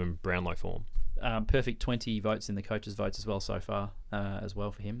genuine Brownlow form. Perfect 20 votes in the coaches' votes as well so far as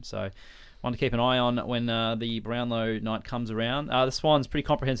well for him. So one to keep an eye on when the Brownlow night comes around. The Swans, pretty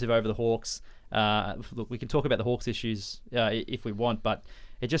comprehensive over the Hawks. Look, we can talk about the Hawks issues if we want, but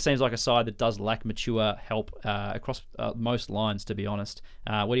it just seems like a side that does lack mature help across most lines, to be honest.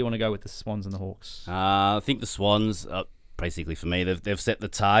 Where do you want to go with the Swans and the Hawks? I think the Swans, basically for me, they've set the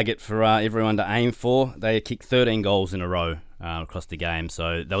target for everyone to aim for. They kicked 13 goals in a row across the game,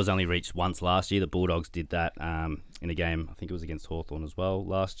 so that was only reached once last year. The Bulldogs did that in a game, I think it was against Hawthorn as well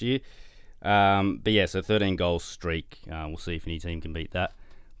last year. But yeah, so 13 goal streak. We'll see if any team can beat that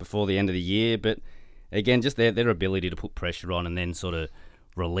before the end of the year. But again, just their ability to put pressure on and then sort of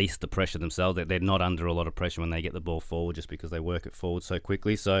release the pressure themselves. They're not under a lot of pressure when they get the ball forward, just because they work it forward so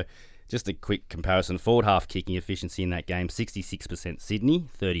quickly. So just a quick comparison: forward half kicking efficiency in that game, 66% Sydney,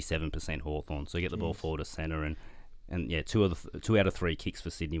 37% Hawthorn. So you get the ball forward to centre, and yeah, 2 out of 3 kicks for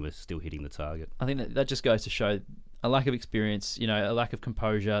Sydney were still hitting the target. I think that just goes to show a lack of experience, a lack of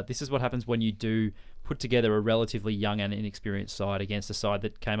composure. This is what happens when you do put together a relatively young and inexperienced side against a side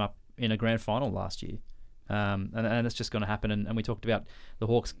that came up in a grand final last year. And it's just going to happen. And we talked about the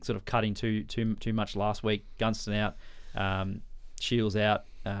Hawks sort of cutting too much last week. Gunston out, Shields out.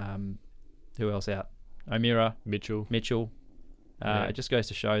 Who else out? O'Meara, Mitchell. Yeah. It just goes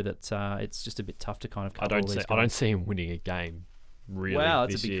to show that it's just a bit tough to kind of cover all these guys. I don't see him winning a game, really. Wow,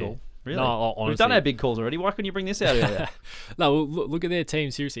 that's this a big year. call. Really? No, honestly, we've done our big calls already. Why couldn't you bring this out earlier? No, look at their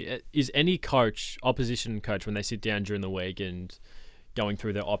team, seriously. Is any opposition coach, when they sit down during the week and going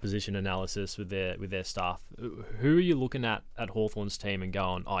through their opposition analysis with their staff, who are you looking at Hawthorn's team and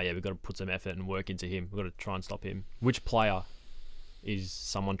going, oh yeah, we've got to put some effort and work into him. We've got to try and stop him. Which player is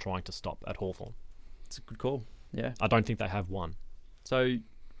someone trying to stop at Hawthorn? It's a good call. Yeah. I don't think they have one. So,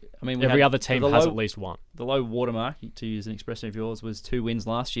 I mean, every other team has at least one. The low watermark, to use an expression of yours, was 2 wins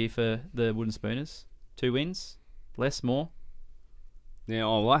last year for the Wooden Spooners. 2 wins? Less? More? Yeah,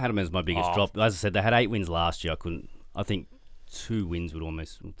 I had them as my biggest drop. As I said, they had 8 wins last year. I think 3 wins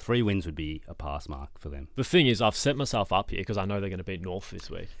would be a pass mark for them. The thing is, I've set myself up here because I know they're going to beat North this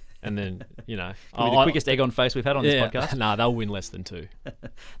week. And then, the quickest egg on face we've had on this podcast. Nah, they'll win less than 2.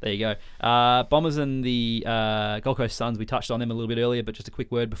 There you go. Bombers and the Gold Coast Suns, we touched on them a little bit earlier, but just a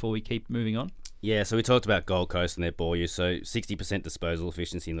quick word before we keep moving on. Yeah, so we talked about Gold Coast and their ball use. So 60% disposal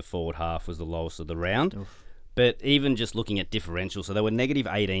efficiency in the forward half was the lowest of the round. Oof. But even just looking at differential, so they were negative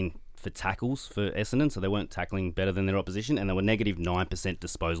 18 for tackles for Essendon, so they weren't tackling better than their opposition, and they were negative 9%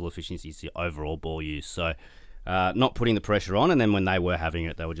 disposal efficiency to overall ball use. So not putting the pressure on, and then when they were having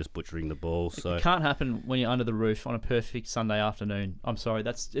it, they were just butchering the ball. So it can't happen when you're under the roof on a perfect Sunday afternoon. I'm sorry,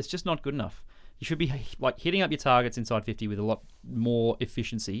 it's just not good enough. You should be like hitting up your targets inside 50 with a lot more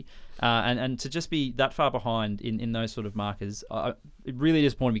efficiency, and to just be that far behind in those sort of markers, it really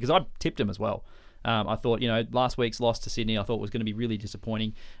disappointed me because I tipped them as well. I thought, last week's loss to Sydney, I thought was going to be really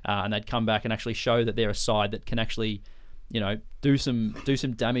disappointing, and they'd come back and actually show that they're a side that can actually do some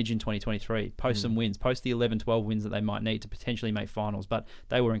damage in 2023, post some wins, post the 11-12 wins that they might need to potentially make finals, but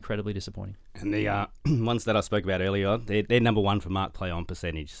they were incredibly disappointing. And the ones that I spoke about earlier, they're number one for mark play on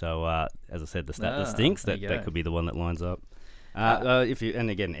percentage. So as I said, the stat that stinks, that could be the one that lines up. And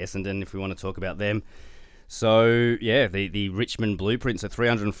again, Essendon, if we want to talk about them. So, yeah, the Richmond Blueprints are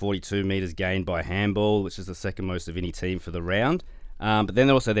 342 metres gained by handball, which is the second most of any team for the round. But then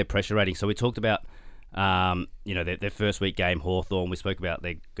also their pressure rating. So we talked about, their first week game, Hawthorn. We spoke about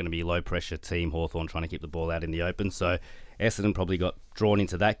they're going to be a low-pressure team, Hawthorn, trying to keep the ball out in the open. So Essendon probably got drawn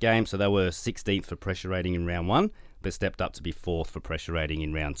into that game. So they were 16th for pressure rating in round 1, but stepped up to be 4th for pressure rating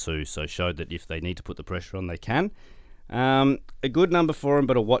in round 2. So showed that if they need to put the pressure on, they can. A good number for them,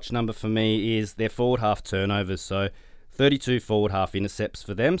 but a watch number for me is their forward half turnovers. So 32 forward half intercepts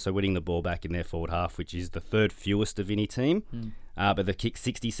for them, so winning the ball back in their forward half, which is the third fewest of any team. But they've kicked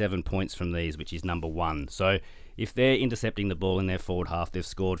 67 points from these, which is number 1. So if they're intercepting the ball in their forward half, they've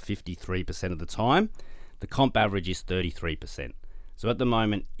scored 53% of the time. The comp average is 33%. So at the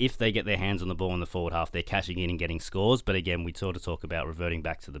moment, if they get their hands on the ball in the forward half, they're cashing in and getting scores. But again, we sort of talk about reverting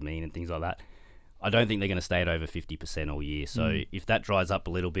back to the mean and things like that. I don't think they're going to stay at over 50% all year. So if that dries up a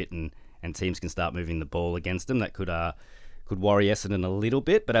little bit and teams can start moving the ball against them, that could worry Essendon a little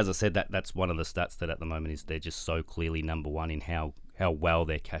bit. But as I said, that's one of the stats that at the moment is they're just so clearly number 1 in how well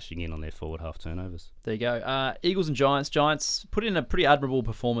they're cashing in on their forward half turnovers. There you go. Eagles and Giants. Giants put in a pretty admirable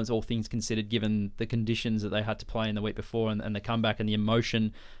performance, all things considered, given the conditions that they had to play in the week before and the comeback and the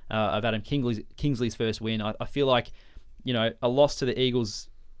emotion of Adam Kingsley's first win. I feel like, a loss to the Eagles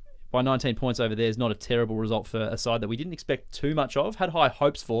by 19 points over there is not a terrible result for a side that we didn't expect too much of, had high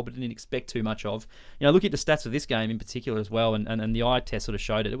hopes for, but didn't expect too much of. Look at the stats of this game in particular as well, and the eye test sort of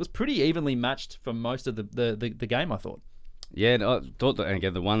showed it. It was pretty evenly matched for most of the game, I thought. Yeah, I thought that, and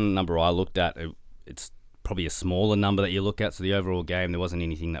again, the one number I looked at, it's probably a smaller number that you look at, so the overall game, there wasn't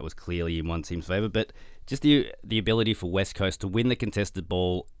anything that was clearly in one team's favour, but just the ability for West Coast to win the contested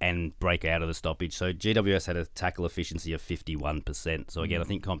ball and break out of the stoppage. So GWS had a tackle efficiency of 51%. So again, I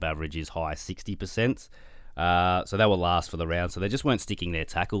think comp average is high 60%. So they were last for the round. So they just weren't sticking their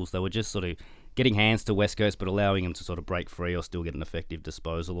tackles. They were just sort of getting hands to West Coast, but allowing them to sort of break free or still get an effective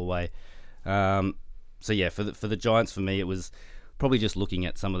disposal away. So yeah, for the Giants, for me, it was probably just looking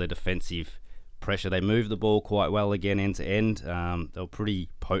at some of the defensive pressure. They moved the ball quite well again, end to end. They were pretty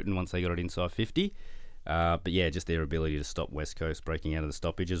potent once they got it inside 50. But yeah, just their ability to stop West Coast breaking out of the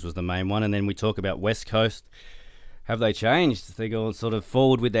stoppages was the main one. And then we talk about West Coast. Have they changed? They go sort of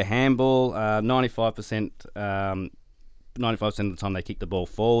forward with their handball. 95% of the time they kick the ball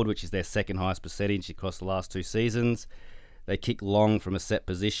forward, which is their second highest percentage across the last 2 seasons. They kick long from a set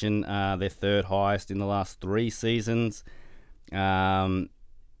position. Their third highest in the last 3 seasons. And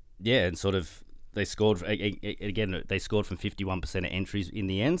sort of they scored again. They scored from 51% of entries in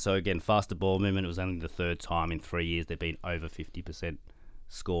the end. So again, faster ball movement. It was only the third time in 3 years they've been over 50%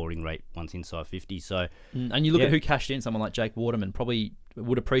 scoring rate once inside 50. So and you look at who cashed in, someone like Jake Waterman probably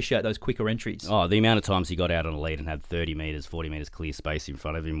would appreciate those quicker entries. Oh, the amount of times he got out on a lead and had 30 metres, 40 metres clear space in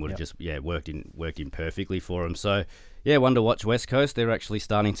front of him would have just worked in perfectly for him. So yeah, one to watch West Coast. They're actually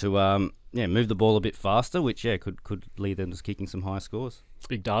starting to move the ball a bit faster, which could lead them to kicking some high scores.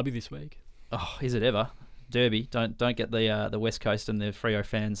 Big derby this week. Oh, is it ever? Derby. Don't get the West Coast and the Freo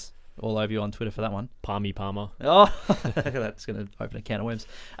fans all over you on Twitter for that one. Palmer. Oh, that's going to open a can of worms.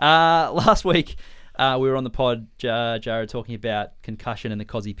 Last week, we were on the pod, Jared, talking about concussion and the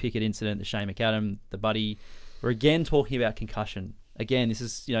Cozzy Pickett incident, the Shane McAdam, the buddy. We're again talking about concussion. Again, this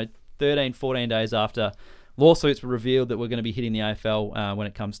is 13, 14 days after lawsuits were revealed that we're going to be hitting the AFL when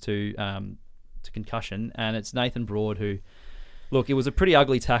it comes to concussion, and it's Nathan Broad who... Look, it was a pretty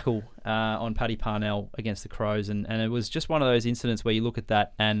ugly tackle on Paddy Parnell against the Crows, and it was just one of those incidents where you look at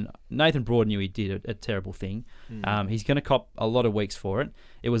that, and Nathan Broad knew he did a terrible thing. He's going to cop a lot of weeks for it.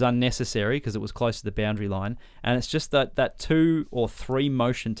 It was unnecessary because it was close to the boundary line, and it's just that 2 or 3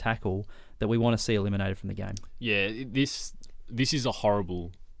 motion tackle that we want to see eliminated from the game. Yeah, this is a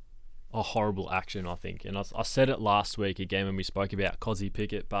horrible action, I think, and I said it last week again when we spoke about Cozzy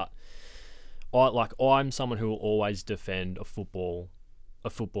Pickett, but I'm someone who will always defend a football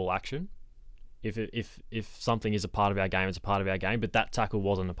action. If something is a part of our game, it's a part of our game. But that tackle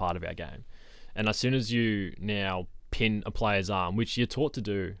wasn't a part of our game. And as soon as you now pin a player's arm, which you're taught to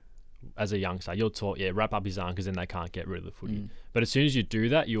do as a youngster, you're taught, wrap up his arm because then they can't get rid of the footy. But as soon as you do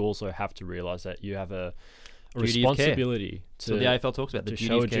that, you also have to realise that you have a responsibility to the AFL talks about, to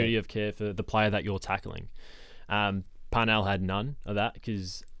show a duty of care for the player that you're tackling. Parnell had none of that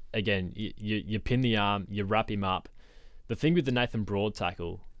because, again, you pin the arm, you wrap him up. The thing with the Nathan Broad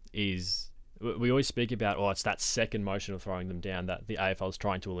tackle is we always speak about, it's that second motion of throwing them down that the AFL is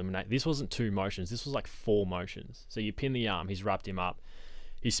trying to eliminate. This wasn't 2 motions. This was like 4 motions. So you pin the arm, he's wrapped him up.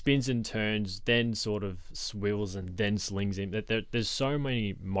 He spins and turns, then sort of swivels and then slings him. There's so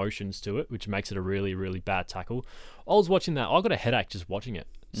many motions to it, which makes it a really, really bad tackle. I was watching that. I got a headache just watching it.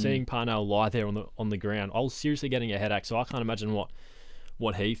 Seeing Parnell lie there on the ground. I was seriously getting a headache, so I can't imagine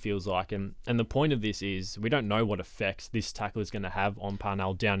what he feels like. And the point of this is we don't know what effects this tackle is going to have on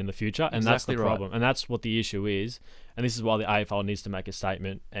Parnell down in the future, and that's the problem. Right. And that's what the issue is. And this is why the AFL needs to make a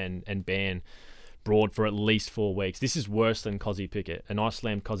statement and ban Broad for at least 4 weeks. This is worse than Cozzy Pickett, and I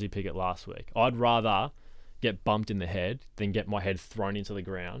slammed Cozzy Pickett last week. I'd rather get bumped in the head than get my head thrown into the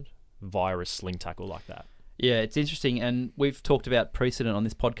ground via a sling tackle like that. Yeah, it's interesting, and we've talked about precedent on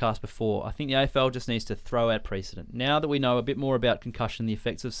this podcast before. I think the AFL just needs to throw out precedent. Now that we know a bit more about concussion, the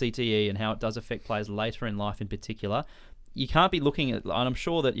effects of CTE, and how it does affect players later in life in particular, you can't be looking at, and I'm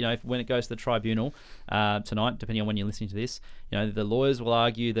sure that, when it goes to the tribunal tonight, depending on when you're listening to this, the lawyers will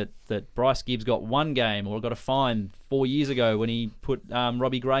argue that Bryce Gibbs got 1 game or got a fine 4 years ago when he put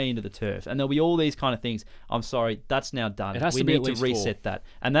Robbie Gray into the turf, and there'll be all these kind of things. I'm sorry, that's now done. We need to reset 4. That,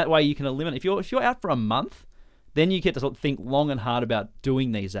 and that way you can eliminate. If you're out for a month, then you get to think long and hard about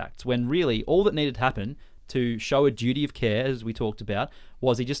doing these acts, when really all that needed to happen to show a duty of care, as we talked about,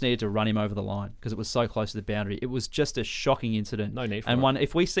 was he just needed to run him over the line because it was so close to the boundary. It was just a shocking incident. No need for it.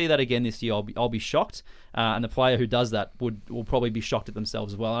 If we see that again this year, I'll be shocked. And the player who does that will probably be shocked at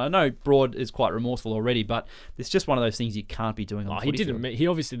themselves as well. And I know Broad is quite remorseful already, but it's just one of those things you can't be doing on the footy field. He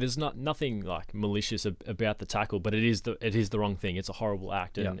obviously, there's nothing like malicious about the tackle, but it is the wrong thing. It's a horrible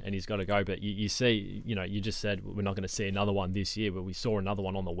act, and he's got to go. But you see, you just said we're not going to see another one this year, but we saw another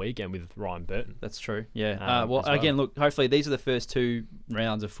one on the weekend with Ryan Burton. That's true. Yeah. Well, again, look, hopefully these are the first 2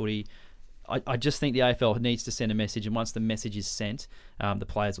 rounds of footy. I just think the AFL needs to send a message, and once the message is sent, the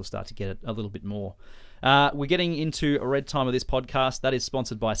players will start to get it a little bit more. We're getting into a red time of this podcast. That is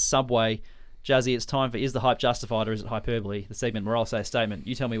sponsored by Subway. Jazzy, it's time for Is the Hype Justified or Is it Hyperbole? The segment where I'll say a statement.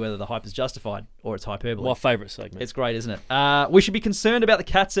 You tell me whether the hype is justified or it's hyperbole. My favourite segment. It's great, isn't it? We should be concerned about the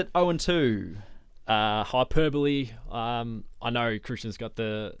Cats at 0-2. Hyperbole. I know Christian's got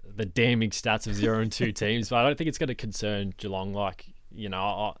the damning stats of 0-2 teams, but I don't think it's going to concern Geelong.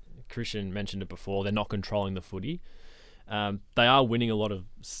 Christian mentioned it before. They're not controlling the footy. They are winning a lot of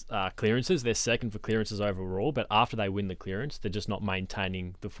clearances. They're second for clearances overall, but after they win the clearance, they're just not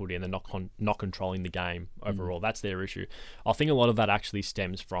maintaining the footy, and they're not controlling the game overall. That's their issue. I think a lot of that actually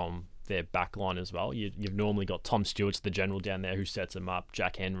stems from their back line as well. You've normally got Tom Stewart's the general down there who sets them up,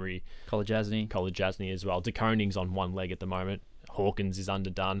 Jack Henry, Kolajasny as well. De Koning's on 1 leg at the moment. Hawkins is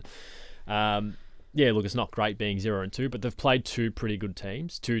underdone. Look, it's not great being 0-2, but they've played 2 pretty good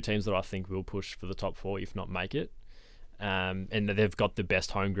teams, 2 teams that I think will push for the top 4, if not make it. And they've got the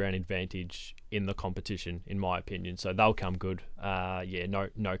best home ground advantage in the competition, in my opinion. So they'll come good.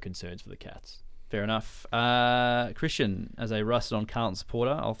 No concerns for the Cats. Fair enough. Christian, as a rusted on Carlton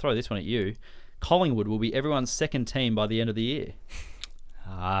supporter, I'll throw this one at you. Collingwood will be everyone's second team by the end of the year.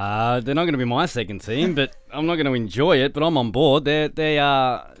 They're not going to be my second team, but I'm not going to enjoy it. But I'm on board.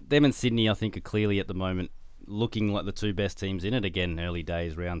 Them and Sydney, I think, are clearly at the moment looking like the 2 best teams in it. Again, early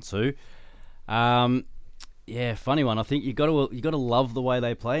days, round 2. Funny one. I think you got to love the way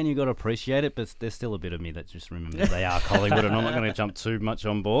they play, and you got to appreciate it. But there's still a bit of me that just remembers they are Collingwood, and I'm not going to jump too much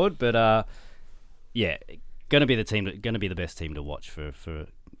on board. But going to be the best team to watch for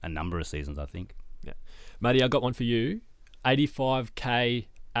a number of seasons, I think. Yeah, Matty, I got one for you. 85k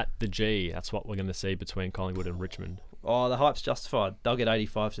at the G. That's what we're going to see between Collingwood and Richmond. Oh, the hype's justified. They'll get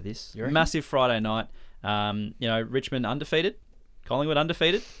 85 to this. Massive Friday night. Richmond undefeated. Collingwood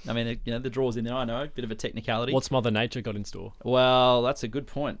undefeated. I mean, the draw's in there, I know. Bit of a technicality. What's Mother Nature got in store? Well, that's a good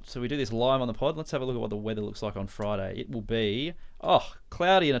point. So we do this live on the pod. Let's have a look at what the weather looks like on Friday. It will be,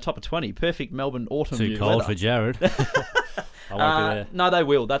 cloudy and a top of 20. Perfect Melbourne autumn Too cold weather. for Jared. I won't be there. No, they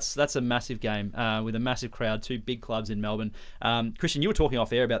will. That's a massive game with a massive crowd, 2 big clubs in Melbourne. Christian, you were talking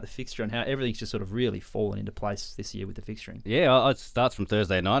off air about the fixture and how everything's just sort of really fallen into place this year with the fixturing. Yeah, it starts from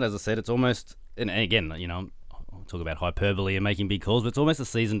Thursday night. As I said, it's almost, and again, I'll talk about hyperbole and making big calls, but it's almost a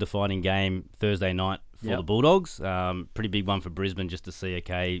season-defining game Thursday night for the Bulldogs. Pretty big one for Brisbane just to see,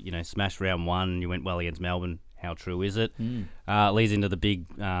 smash round 1. You went well against Melbourne. How true is it? Leads into the big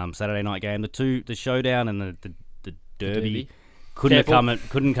Saturday night game. The showdown and the Derby. Couldn't come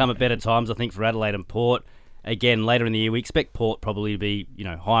at better times, I think, for Adelaide and Port. Again, later in the year, we expect Port probably to be,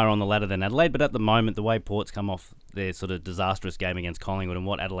 higher on the ladder than Adelaide. But at the moment, the way Port's come off their sort of disastrous game against Collingwood and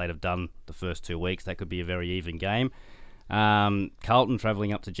what Adelaide have done the first 2 weeks, that could be a very even game. Carlton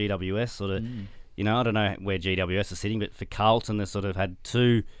travelling up to GWS, I don't know where GWS is sitting, but for Carlton, they've sort of had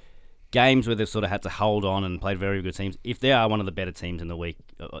 2 games where they've sort of had to hold on and played very good teams, if they are one of the better teams in the week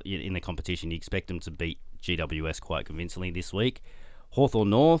in the competition, you expect them to beat GWS quite convincingly this week. Hawthorn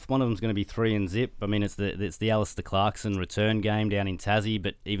North, one of them's going to be 3-0. I mean, it's the Alistair Clarkson return game down in Tassie,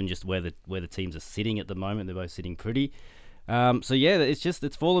 but even just where the teams are sitting at the moment, they're both sitting pretty. So yeah,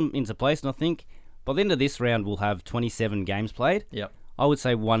 it's fallen into place, and I think by the end of this round we'll have 27 games played. Yep. I would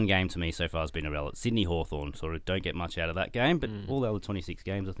say one game to me so far has been irrelevant. Sydney Hawthorn sort of don't get much out of that game, but all the other 26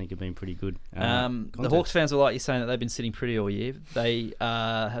 games I think have been pretty good. The Hawks fans are like you saying that they've been sitting pretty all year. They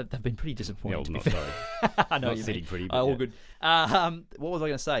have been pretty disappointed. Yeah, well, sorry. I know not you sitting mean. pretty. All Yeah. good. What was I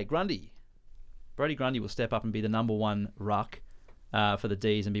going to say? Brody Grundy will step up and be the number one ruck for the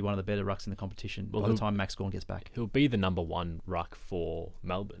D's and be one of the better rucks in the competition by the time Max Gawn gets back. He'll be the number one ruck for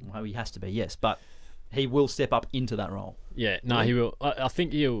Melbourne. Well, he has to be, yes, but he will step up into that role. Yeah, no, he will. I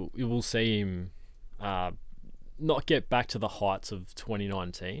think you will see him not get back to the heights of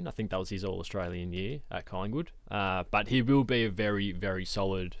 2019. I think that was his All-Australian year at Collingwood. But he will be a very, very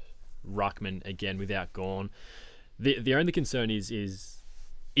solid ruckman again without Gawn. The only concern is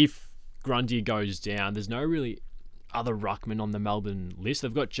if Grundy goes down, there's no really other ruckman on the Melbourne list.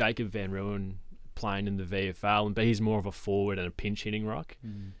 They've got Jacob Van Ruin playing in the VFL, but he's more of a forward and a pinch hitting ruck.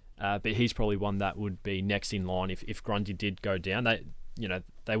 But he's probably one that would be next in line if Grundy did go down.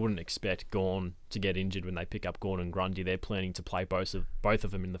 They wouldn't expect Gawn to get injured when they pick up Gawn and Grundy. They're planning to play both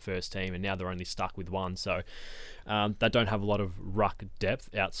of them in the first team, and now they're only stuck with one. So they don't have a lot of ruck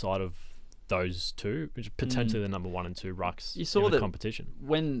depth outside of those two, which are potentially the number 1 and 2 rucks in the competition.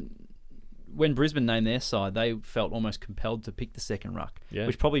 When Brisbane named their side, they felt almost compelled to pick the second ruck,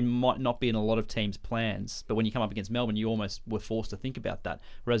 which probably might not be in a lot of teams' plans. But when you come up against Melbourne, you almost were forced to think about that.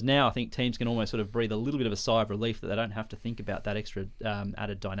 Whereas now, I think teams can almost sort of breathe a little bit of a sigh of relief that they don't have to think about that extra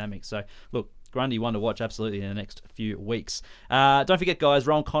added dynamic. So, look, Grundy, one to watch absolutely in the next few weeks. Don't forget, guys,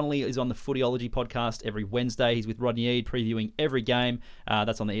 Rowan Connolly is on the Footyology podcast every Wednesday. He's with Rodney Eade previewing every game.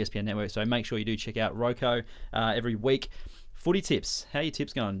 That's on the ESPN network, so make sure you do check out Roko every week. Footy tips. How are your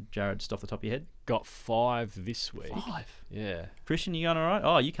tips going, Jared, just off the top of your head? Got 5 this week. 5? Yeah. Christian, you going all right?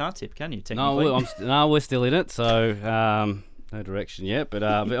 Oh, you can't tip, can you, technically? No, we're still in it, so no direction yet. But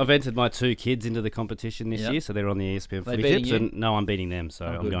I've entered my 2 kids into the competition this year, so they're on the ESPN Footy Tips. You? And no, I'm beating them, so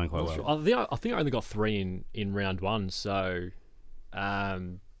I'm going quite well. I think I only got 3 in round 1, so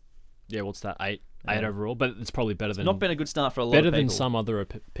what's that, 8 overall, but it's probably better than. Not been a good start for a lot of people. Better than some other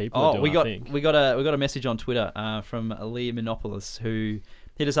people. are doing, we got a message on Twitter from Lee Monopolis who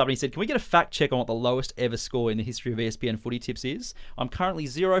hit us up and he said, "Can we get a fact check on what the lowest ever score in the history of ESPN Footy Tips is? I'm currently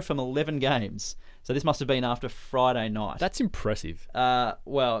 0 from 11 games." So this must have been after Friday night. That's impressive.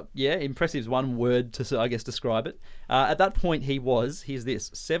 Well, yeah, impressive is one word to, I guess, describe it. At that point, here's this,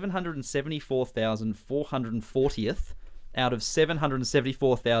 774,440th. Out of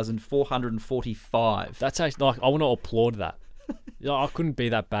 774,445. That's actually, I want to applaud that. I couldn't be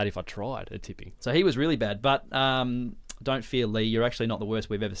that bad if I tried at tipping. So he was really bad, but don't fear, Lee. You're actually not the worst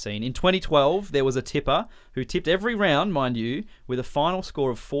we've ever seen. In 2012, there was a tipper who tipped every round, mind you, with a final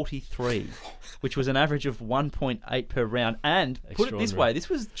score of 43, which was an average of 1.8 per round. And put it this way, this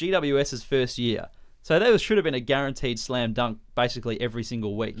was GWS's first year. So that should have been a guaranteed slam dunk basically every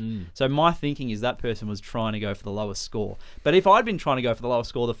single week. So my thinking is that person was trying to go for the lowest score. But if I'd been trying to go for the lowest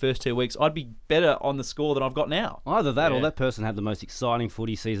score the first 2 weeks, I'd be better on the score than I've got now. Either that or that person had the most exciting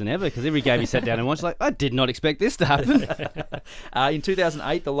footy season ever, because every game he sat down and watched, like, I did not expect this to happen. In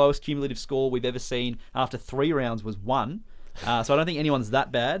 2008, the lowest cumulative score we've ever seen after 3 rounds was 1. So I don't think anyone's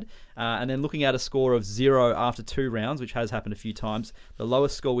that bad. And then looking at a score of 0 after 2 rounds, which has happened a few times, the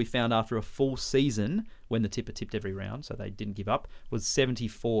lowest score we found after a full season, when the tipper tipped every round, so they didn't give up, was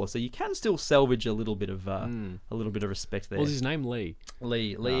 74. So you can still salvage a little bit of respect there. What was his name? Lee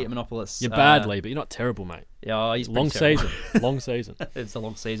Monopolis. You're bad, Lee, but you're not terrible, mate. Yeah, he's long terrible. season. Long season. It's a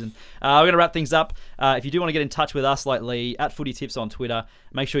long season. We're going to wrap things up. If you do want to get in touch with us like Lee, at Footy Tips on Twitter,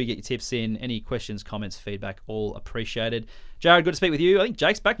 make sure you get your tips in. Any questions, comments, feedback, all appreciated. Jared, good to speak with you. I think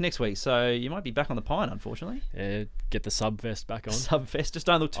Jake's back next week, so you might be back on the pine, unfortunately. Yeah, get the sub vest back on. Sub vest. Just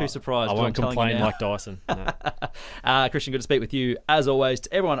don't look too surprised. I won't complain like Dyson. No. Christian, good to speak with you. As always,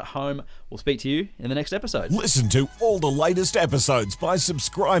 to everyone at home, we'll speak to you in the next episode. Listen to all the latest episodes by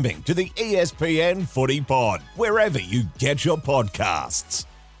subscribing to the ESPN Footy Pod, wherever you get your podcasts.